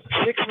talking about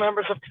 6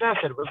 members of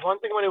Knesset. It was one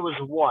thing when it was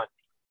one.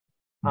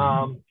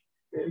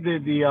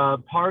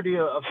 The party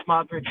of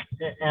Smotrich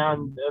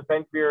and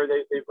Ben Gvir,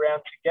 they ran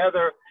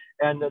together,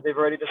 and they've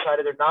already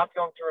decided they're not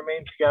going to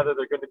remain together.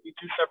 They're going to be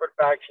 2 separate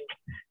factions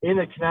in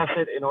the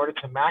Knesset in order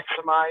to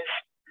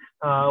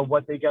maximize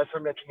what they get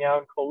from Netanyahu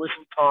in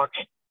coalition talks,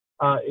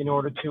 in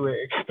order to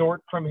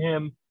extort from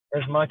him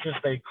as much as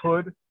they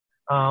could,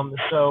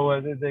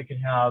 so they can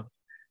have,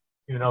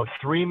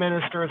 3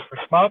 ministers for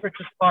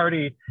Smotrich's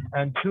party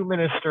and 2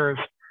 ministers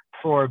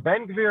for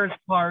Ben Gvir's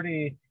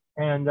party.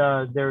 And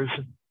there's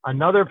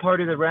another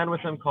party that ran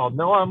with him called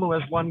Noam, who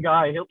has 1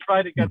 guy. He'll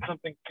try to get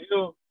something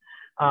too.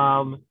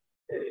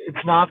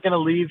 It's not going to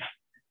leave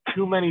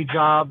too many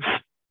jobs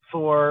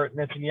for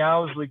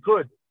Netanyahu's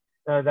Likud.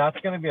 That's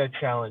going to be a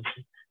challenge.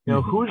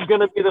 Who's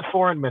going to be the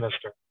foreign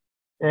minister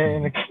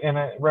and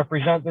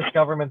represent this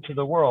government to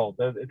the world?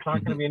 It's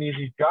not going to be an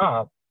easy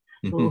job.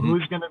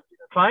 Who's going to be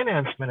the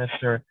finance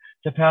minister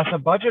to pass a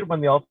budget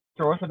when the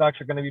ultra-Orthodox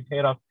are going to be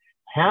paid off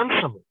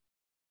handsomely?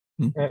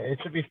 It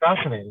should be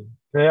fascinating.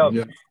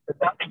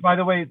 That's, by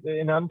the way,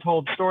 an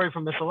untold story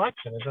from this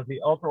election is that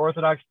the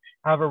ultra-Orthodox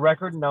have a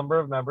record number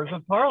of members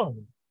of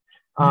parliament.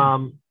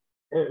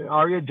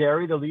 Aryeh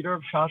Deri, the leader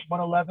of Shas, won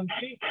 11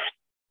 seats.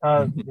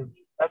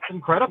 That's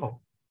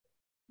incredible.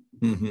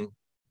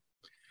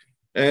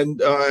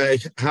 And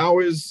how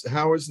is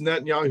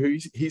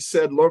Netanyahu? He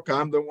said, look,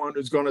 I'm the one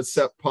who's going to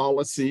set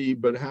policy,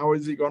 but how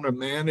is he going to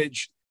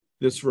manage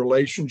this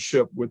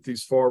relationship with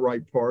these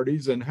far-right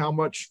parties, and how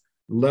much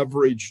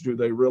leverage do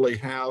they really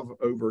have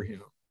over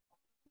him?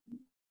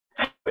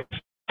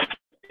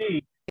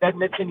 That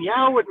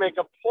Netanyahu would make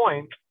a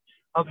point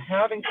of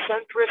having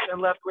centrist and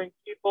left-wing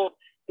people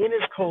in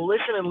his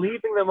coalition and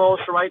leaving the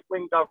most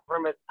right-wing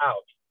government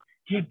out.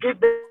 He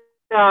did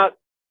that.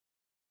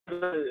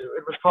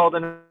 It was called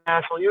the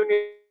National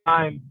Union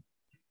time,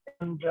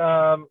 and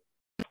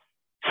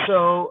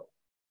so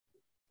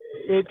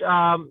it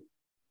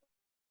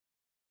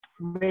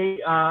made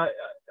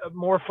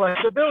more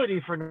flexibility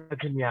for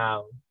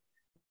Netanyahu.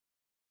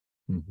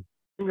 In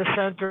the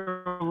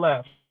center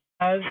left,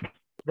 as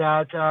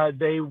that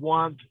they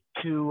want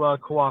to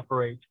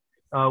cooperate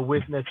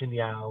with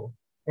Netanyahu,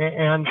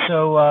 and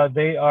so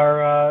they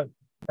are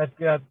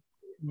that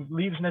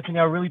leaves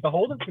Netanyahu really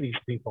beholden to these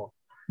people.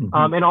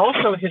 And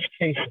also his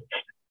cases,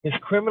 his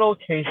criminal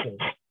cases,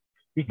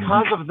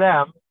 because of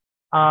them,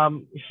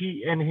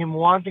 him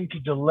wanting to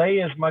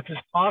delay as much as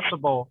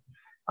possible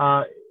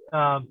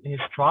his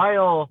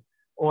trial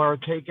or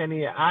take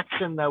any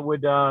action that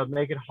would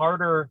make it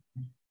harder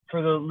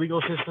for the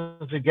legal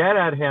system to get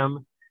at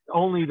him.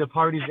 Only the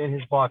parties in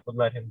his bloc would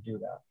let him do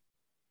that.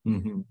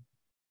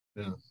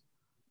 Yeah.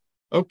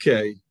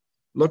 Okay.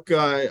 Look,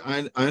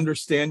 I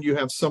understand you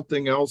have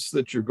something else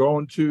that you're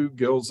going to.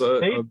 Gil's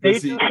a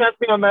busy. They just sent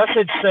me a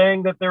message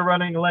saying that they're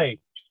running late.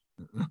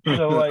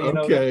 So,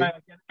 okay.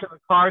 Get into the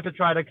car to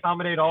try to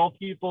accommodate all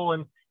people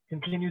and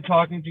continue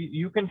talking to you.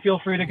 You can feel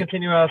free to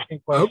continue asking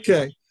questions.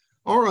 Okay.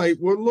 All right.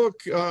 Well, look,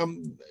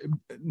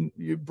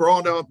 you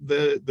brought up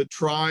the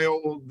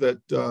trial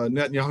that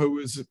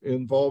Netanyahu is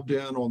involved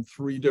in on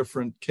 3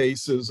 different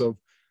cases of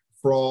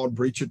fraud,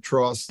 breach of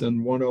trust,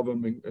 and one of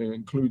them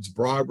includes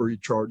bribery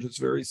charges,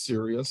 very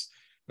serious.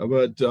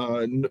 But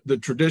the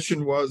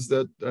tradition was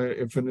that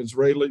if an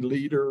Israeli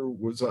leader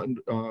was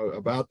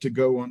about to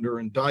go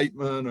under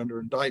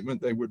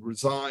indictment, they would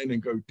resign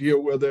and go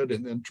deal with it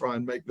and then try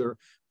and make their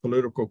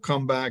political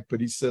comeback.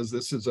 But he says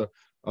this is a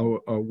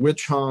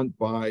witch hunt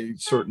by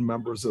certain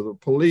members of the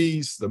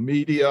police, the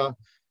media.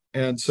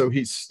 And so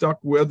he's stuck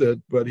with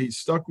it, but he's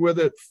stuck with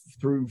it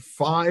through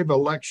 5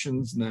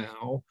 elections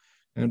now.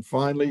 And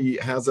finally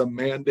has a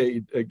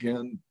mandate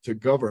again to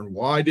govern.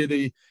 Why did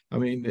he? I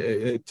mean,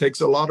 it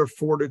takes a lot of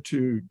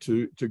fortitude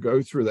to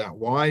go through that.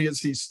 Why is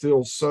he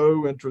still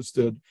so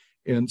interested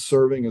in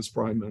serving as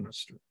prime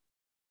minister?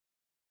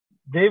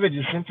 David,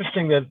 it's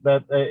interesting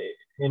that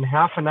in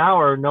half an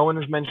hour, no one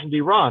has mentioned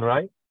Iran,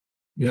 right?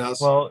 Yes.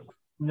 Well,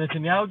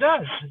 Netanyahu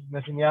does.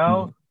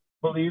 Netanyahu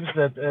believes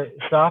that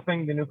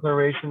stopping the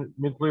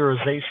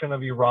nuclearization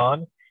of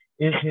Iran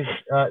is his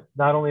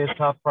not only his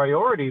top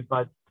priority,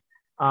 but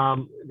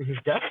his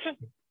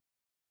destiny,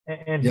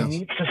 and he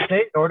needs to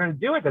stay in order to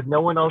do it, that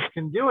no one else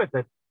can do it,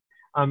 that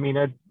I mean,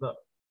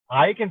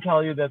 I can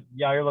tell you that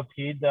Yair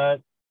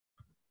Lapid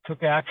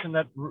took action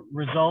that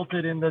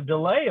resulted in the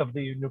delay of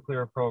the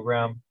nuclear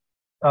program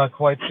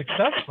quite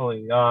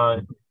successfully,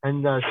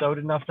 and so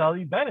did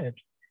Naftali Bennett.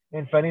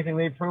 And if anything,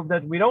 they proved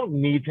that we don't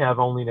need to have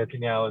only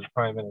Netanyahu as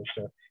prime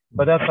minister.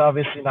 But that's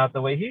obviously not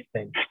the way he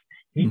thinks.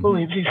 He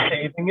believes he's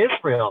saving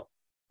Israel.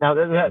 Now,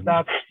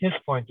 that's his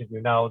point of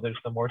view. Now, there's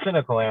the more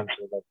cynical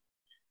answer that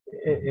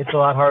it's a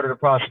lot harder to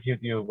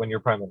prosecute you when you're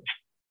prime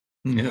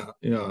minister.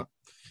 Yeah.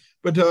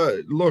 But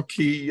look,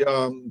 he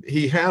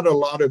had a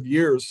lot of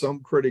years.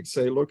 Some critics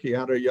say, look, he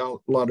had a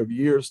lot of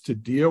years to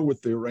deal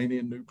with the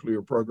Iranian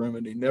nuclear program,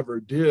 and he never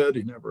did.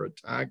 He never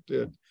attacked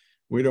it.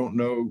 We don't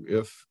know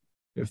if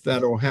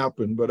that'll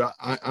happen. But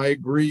I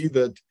agree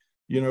that,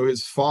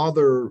 his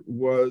father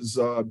was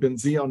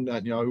Ben-Zion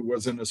Netanyahu, who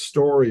was an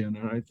historian,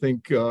 and I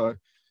think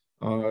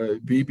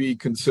Bibi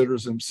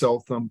considers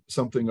himself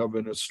something of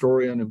an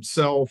historian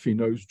himself. He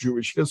knows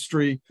Jewish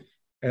history.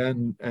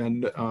 And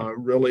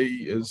really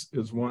is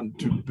one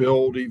to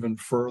build even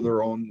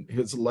further on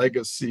his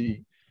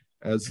legacy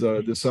as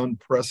this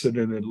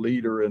unprecedented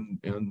leader in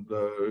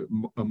the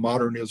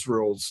modern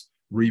Israel's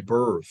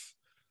rebirth.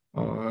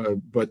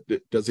 But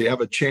does he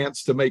have a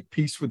chance to make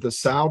peace with the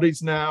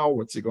Saudis now?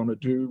 What's he going to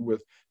do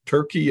with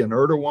Turkey and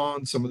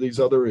Erdogan? Some of these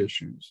other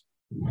issues.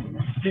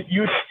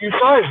 You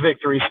saw his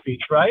victory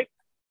speech, right?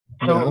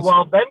 So yes.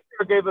 While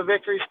Ben-Gvir gave a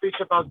victory speech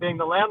about being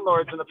the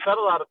landlords and upset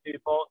a lot of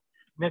people,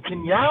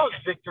 Netanyahu's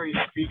victory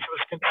speech was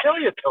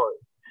conciliatory.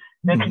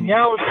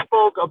 Netanyahu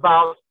spoke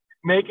about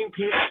making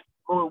peace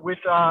with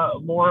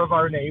more of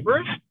our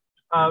neighbors,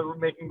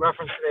 making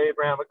reference to the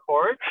Abraham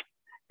Accords,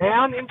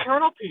 and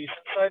internal peace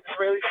inside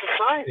Israeli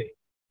society.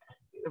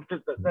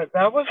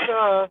 That was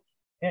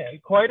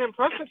quite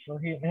impressive for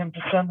him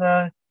to send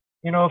a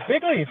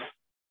fig leaf,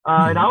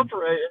 an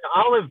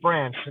olive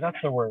branch, that's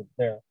the word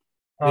there,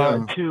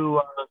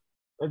 to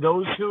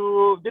those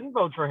who didn't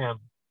vote for him.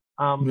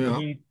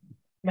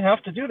 He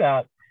have to do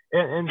that,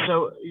 and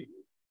so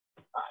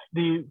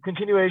the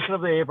continuation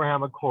of the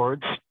Abraham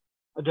Accords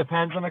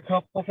depends on a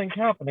couple of things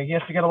happening. He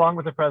has to get along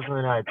with the president of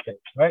the United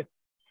States, right?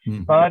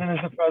 Biden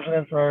is the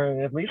president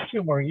for at least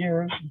 2 more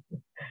years.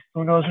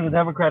 Who knows who the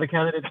Democratic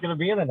candidate is going to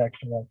be in the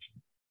next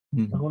election?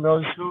 Who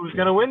knows who's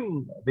going to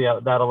win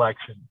that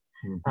election?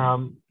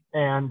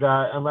 And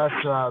unless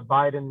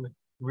Biden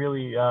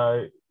really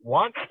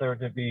wants there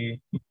to be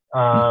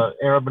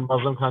Arab and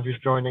Muslim countries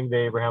joining the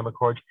Abraham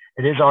Accords,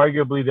 it is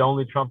arguably the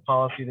only Trump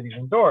policy that he's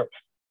endorsed.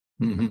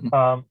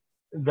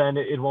 Then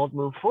it won't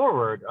move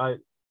forward.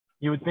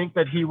 You would think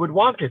that he would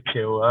want it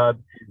to.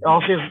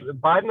 Also,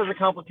 Biden has a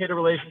complicated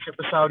relationship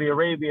with Saudi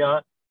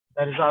Arabia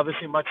that is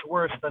obviously much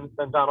worse than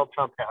Donald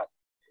Trump had.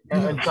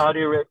 And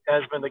Saudi Arabia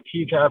has been the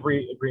key to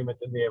every agreement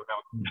in the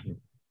Abraham Accords.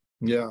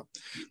 Yeah.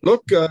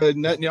 Look,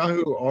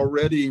 Netanyahu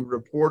already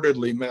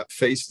reportedly met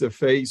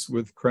face-to-face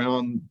with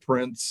Crown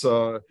Prince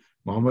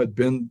Mohammed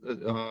bin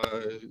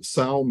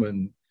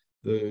Salman,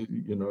 the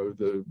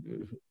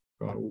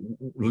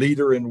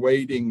leader in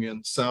waiting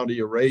in Saudi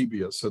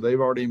Arabia. So they've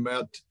already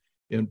met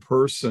in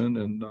person,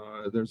 and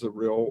there's a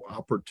real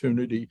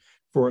opportunity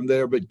for him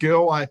there. But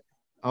Gil, I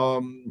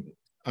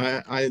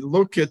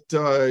look at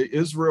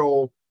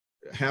Israel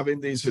having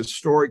these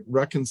historic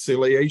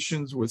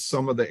reconciliations with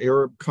some of the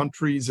Arab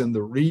countries in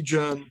the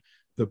region,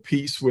 the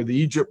peace with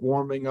Egypt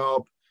warming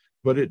up,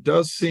 but it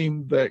does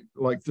seem that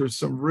like there's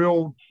some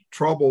real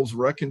troubles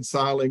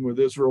reconciling with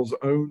Israel's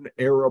own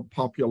Arab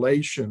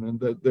population, and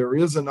that there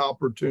is an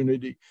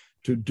opportunity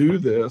to do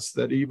this,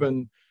 that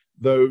even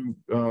though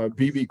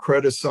Bibi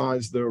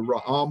criticized the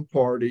Ra'am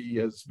party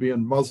as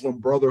being Muslim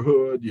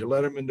Brotherhood, you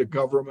let him into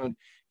government,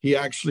 he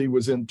actually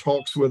was in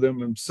talks with him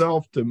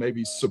himself to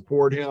maybe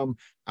support him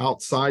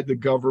outside the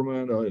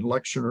government an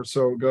election or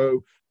so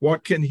ago.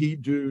 What can he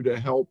do to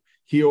help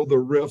heal the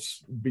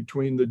rifts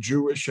between the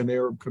Jewish and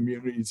Arab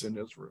communities in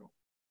Israel?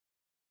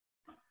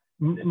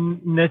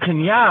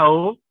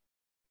 Netanyahu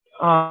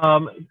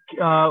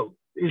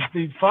is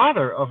the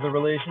father of the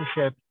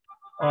relationship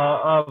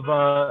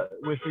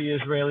with the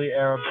Israeli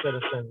Arab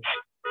citizens.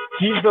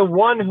 He's the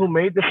one who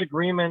made this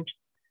agreement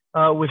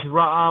with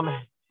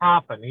Ra'am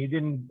happen. He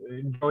didn't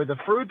enjoy the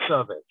fruits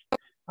of it,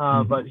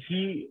 but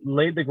he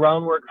laid the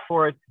groundwork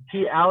for it.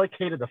 He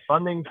allocated the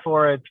funding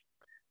for it.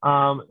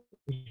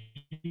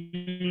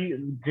 He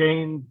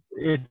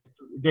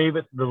gave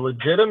it the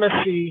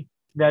legitimacy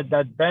that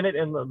Bennett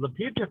and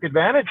Lapid took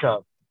advantage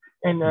of.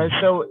 And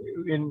so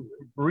in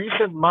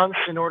recent months,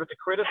 in order to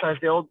criticize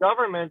the old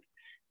government,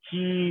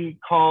 he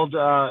called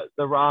the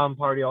Ra'am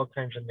party all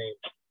kinds of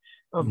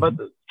names. But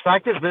the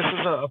fact is, this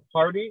is a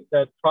party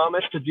that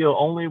promised to deal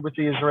only with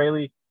the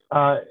Israeli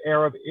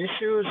Arab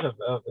issues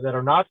that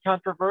are not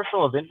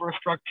controversial, of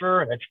infrastructure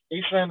and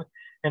education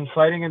and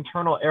fighting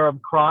internal Arab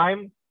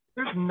crime.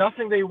 There's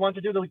nothing they want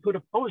to do that could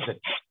oppose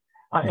it.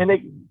 And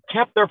they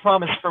kept their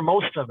promise for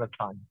most of the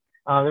time.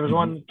 There was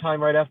one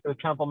time right after the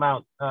Temple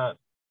Mount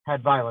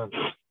had violence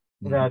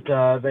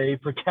that they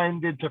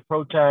pretended to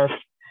protest.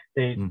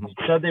 They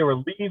said they were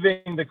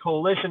leaving the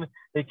coalition.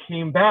 They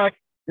came back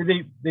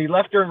they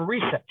left during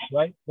recess,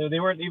 right? They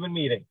weren't even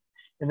meeting,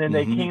 and then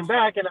they came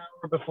back an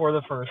hour before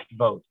the first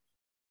vote.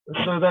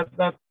 So that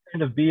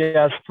kind of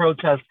BS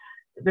protest,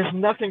 there's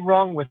nothing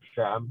wrong with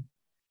them,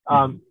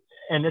 and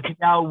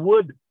Netanyahu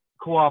would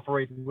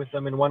cooperate with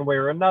them in one way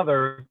or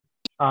another.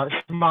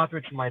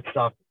 Smotrich might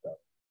stop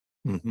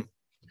them.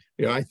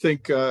 Yeah, I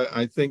think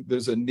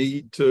there's a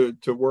need to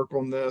work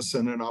on this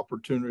and an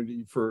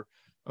opportunity for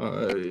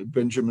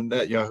Benjamin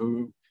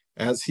Netanyahu.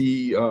 As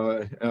he,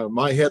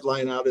 my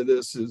headline out of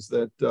this is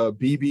that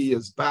Bibi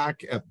is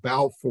back at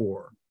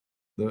Balfour,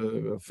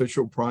 the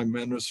official prime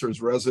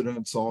minister's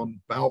residence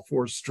on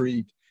Balfour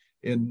Street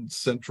in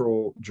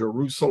central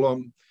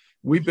Jerusalem.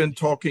 We've been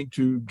talking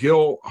to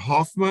Gil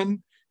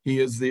Hoffman. He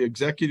is the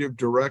executive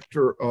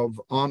director of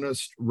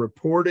Honest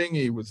Reporting.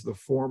 He was the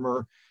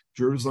former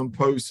Jerusalem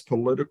Post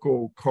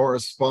political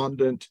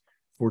correspondent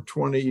for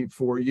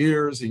 24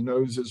 years. He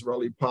knows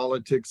Israeli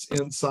politics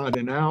inside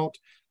and out,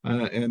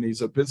 and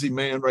he's a busy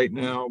man right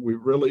now. We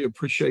really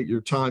appreciate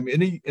your time.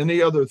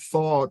 Any other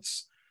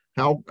thoughts?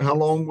 How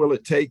long will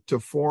it take to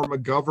form a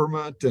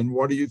government, and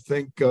what do you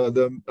think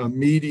the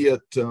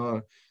immediate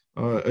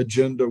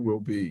agenda will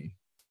be?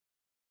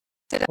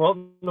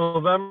 Well,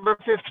 November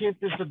 15th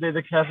is the day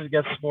the Knesset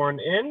gets sworn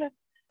in,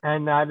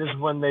 and that is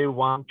when they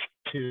want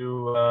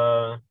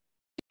to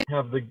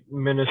have the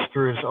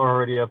ministers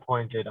already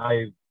appointed.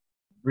 I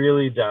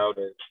really doubt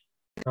it,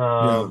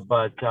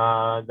 but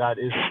that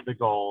is the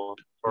goal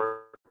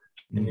for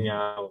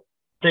Netanyahu.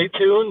 Stay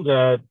tuned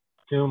to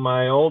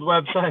my old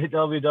website,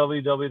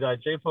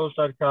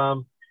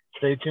 www.jpost.com.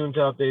 Stay tuned to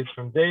updates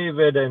from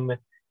David, and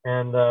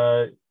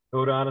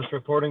go to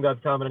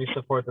honestreporting.com, and any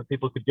support that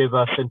people could give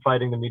us in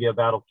fighting the media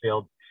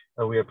battlefield.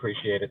 We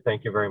appreciate it.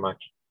 Thank you very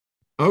much.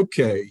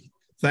 Okay.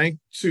 Thanks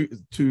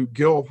to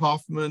Gil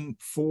Hoffman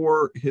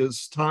for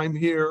his time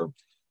here.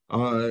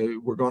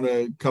 We're going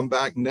to come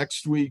back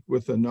next week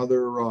with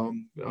another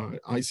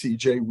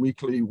ICEJ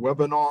weekly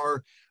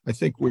webinar. I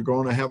think we're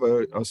going to have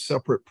a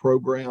separate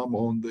program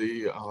on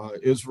the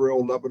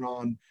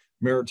Israel-Lebanon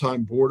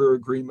Maritime Border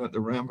Agreement,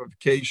 the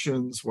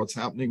ramifications, what's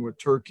happening with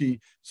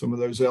Turkey, some of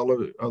those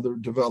other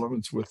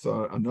developments with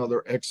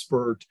another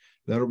expert.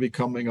 That'll be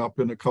coming up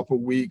in a couple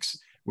of weeks.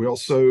 We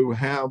also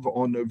have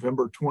on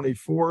November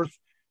 24th,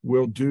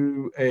 we'll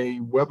do a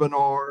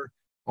webinar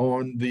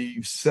on the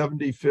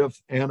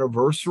 75th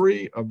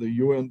anniversary of the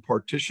UN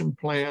Partition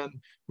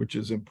Plan, which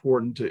is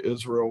important to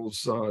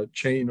Israel's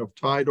chain of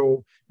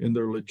title in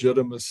the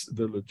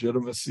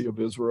legitimacy of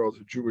Israel as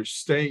a Jewish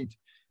state.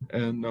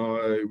 And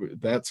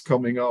that's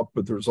coming up,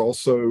 but there's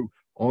also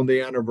on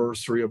the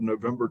anniversary of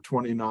November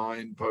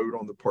 29 vote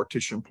on the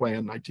partition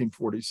plan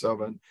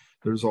 1947,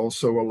 there's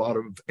also a lot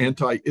of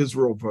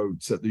anti-Israel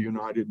votes at the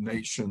United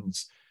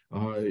Nations.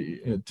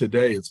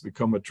 Today it's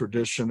become a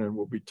tradition, and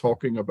we'll be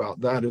talking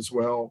about that as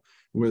well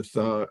with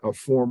a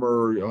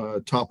former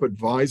top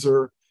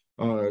advisor,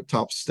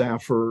 top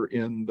staffer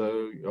in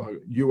the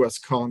U.S.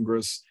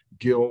 Congress,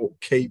 Gil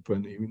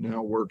Hoffman, who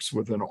now works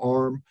with an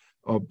arm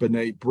of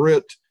B'nai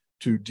B'rith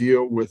to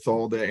deal with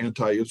all the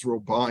anti-Israel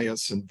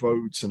bias and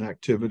votes and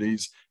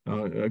activities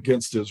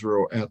against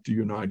Israel at the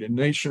United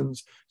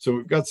Nations. So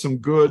we've got some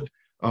good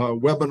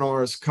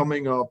webinars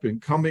coming up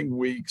in coming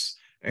weeks.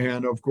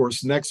 And of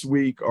course, next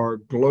week, our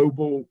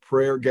global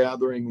prayer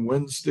gathering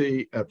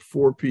Wednesday at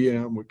 4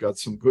 p.m. We've got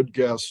some good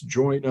guests.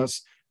 Join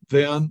us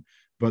then.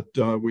 But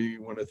we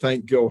want to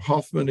thank Gil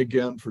Hoffman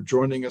again for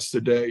joining us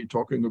today,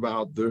 talking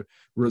about the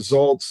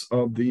results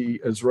of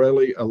the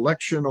Israeli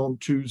election on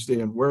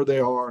Tuesday and where they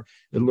are.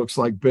 It looks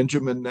like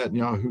Benjamin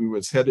Netanyahu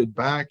is headed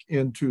back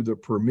into the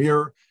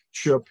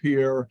premiership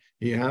here.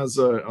 He has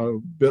a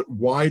bit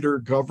wider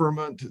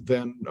government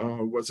than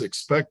was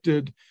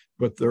expected,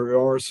 but there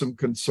are some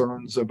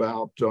concerns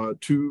about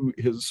to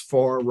his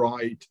far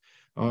right,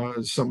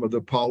 some of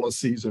the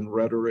policies and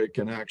rhetoric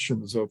and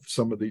actions of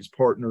some of these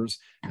partners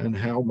and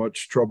how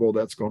much trouble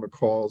that's going to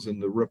cause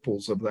and the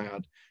ripples of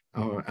that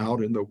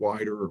out in the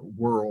wider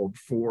world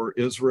for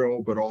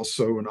Israel, but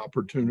also an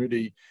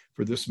opportunity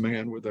for this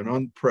man with an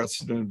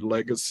unprecedented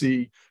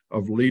legacy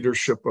of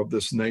leadership of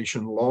this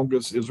nation.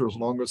 Israel's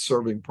longest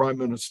serving prime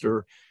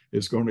minister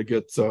is going to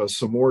get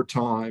some more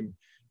time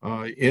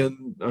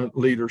in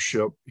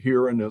leadership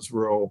here in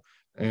Israel.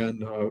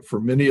 And for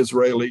many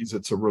Israelis,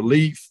 it's a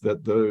relief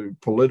that the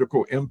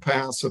political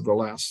impasse of the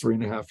last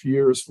 3.5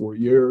 years, 4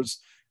 years,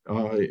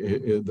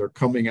 they're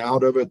coming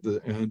out of it.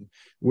 And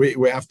we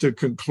have to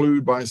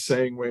conclude by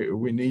saying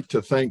we need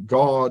to thank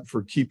God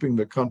for keeping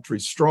the country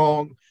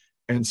strong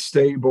and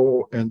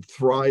stable and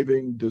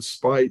thriving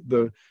despite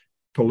the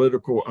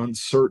political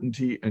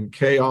uncertainty and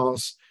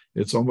chaos.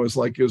 It's almost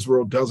like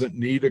Israel doesn't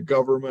need a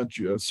government.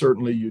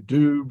 Certainly you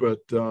do, but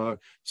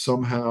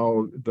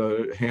somehow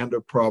the hand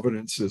of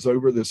providence is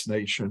over this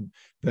nation,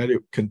 that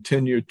it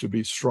continued to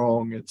be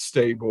strong and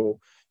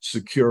stable,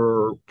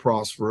 secure,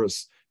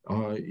 prosperous,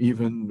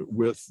 even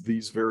with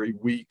these very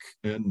weak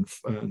and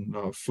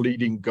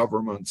fleeting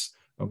governments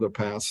of the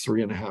past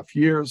 3.5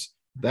 years.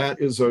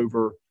 That is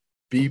over.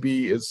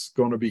 Bibi is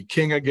going to be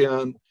king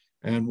again.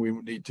 and we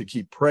need to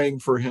keep praying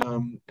for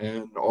him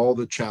and all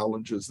the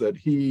challenges that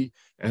he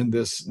and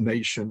this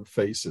nation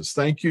faces.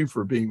 Thank you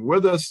for being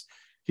with us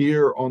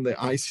here on the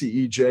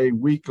ICEJ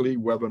weekly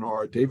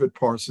webinar. David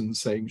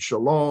Parsons saying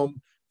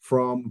shalom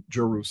from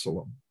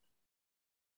Jerusalem.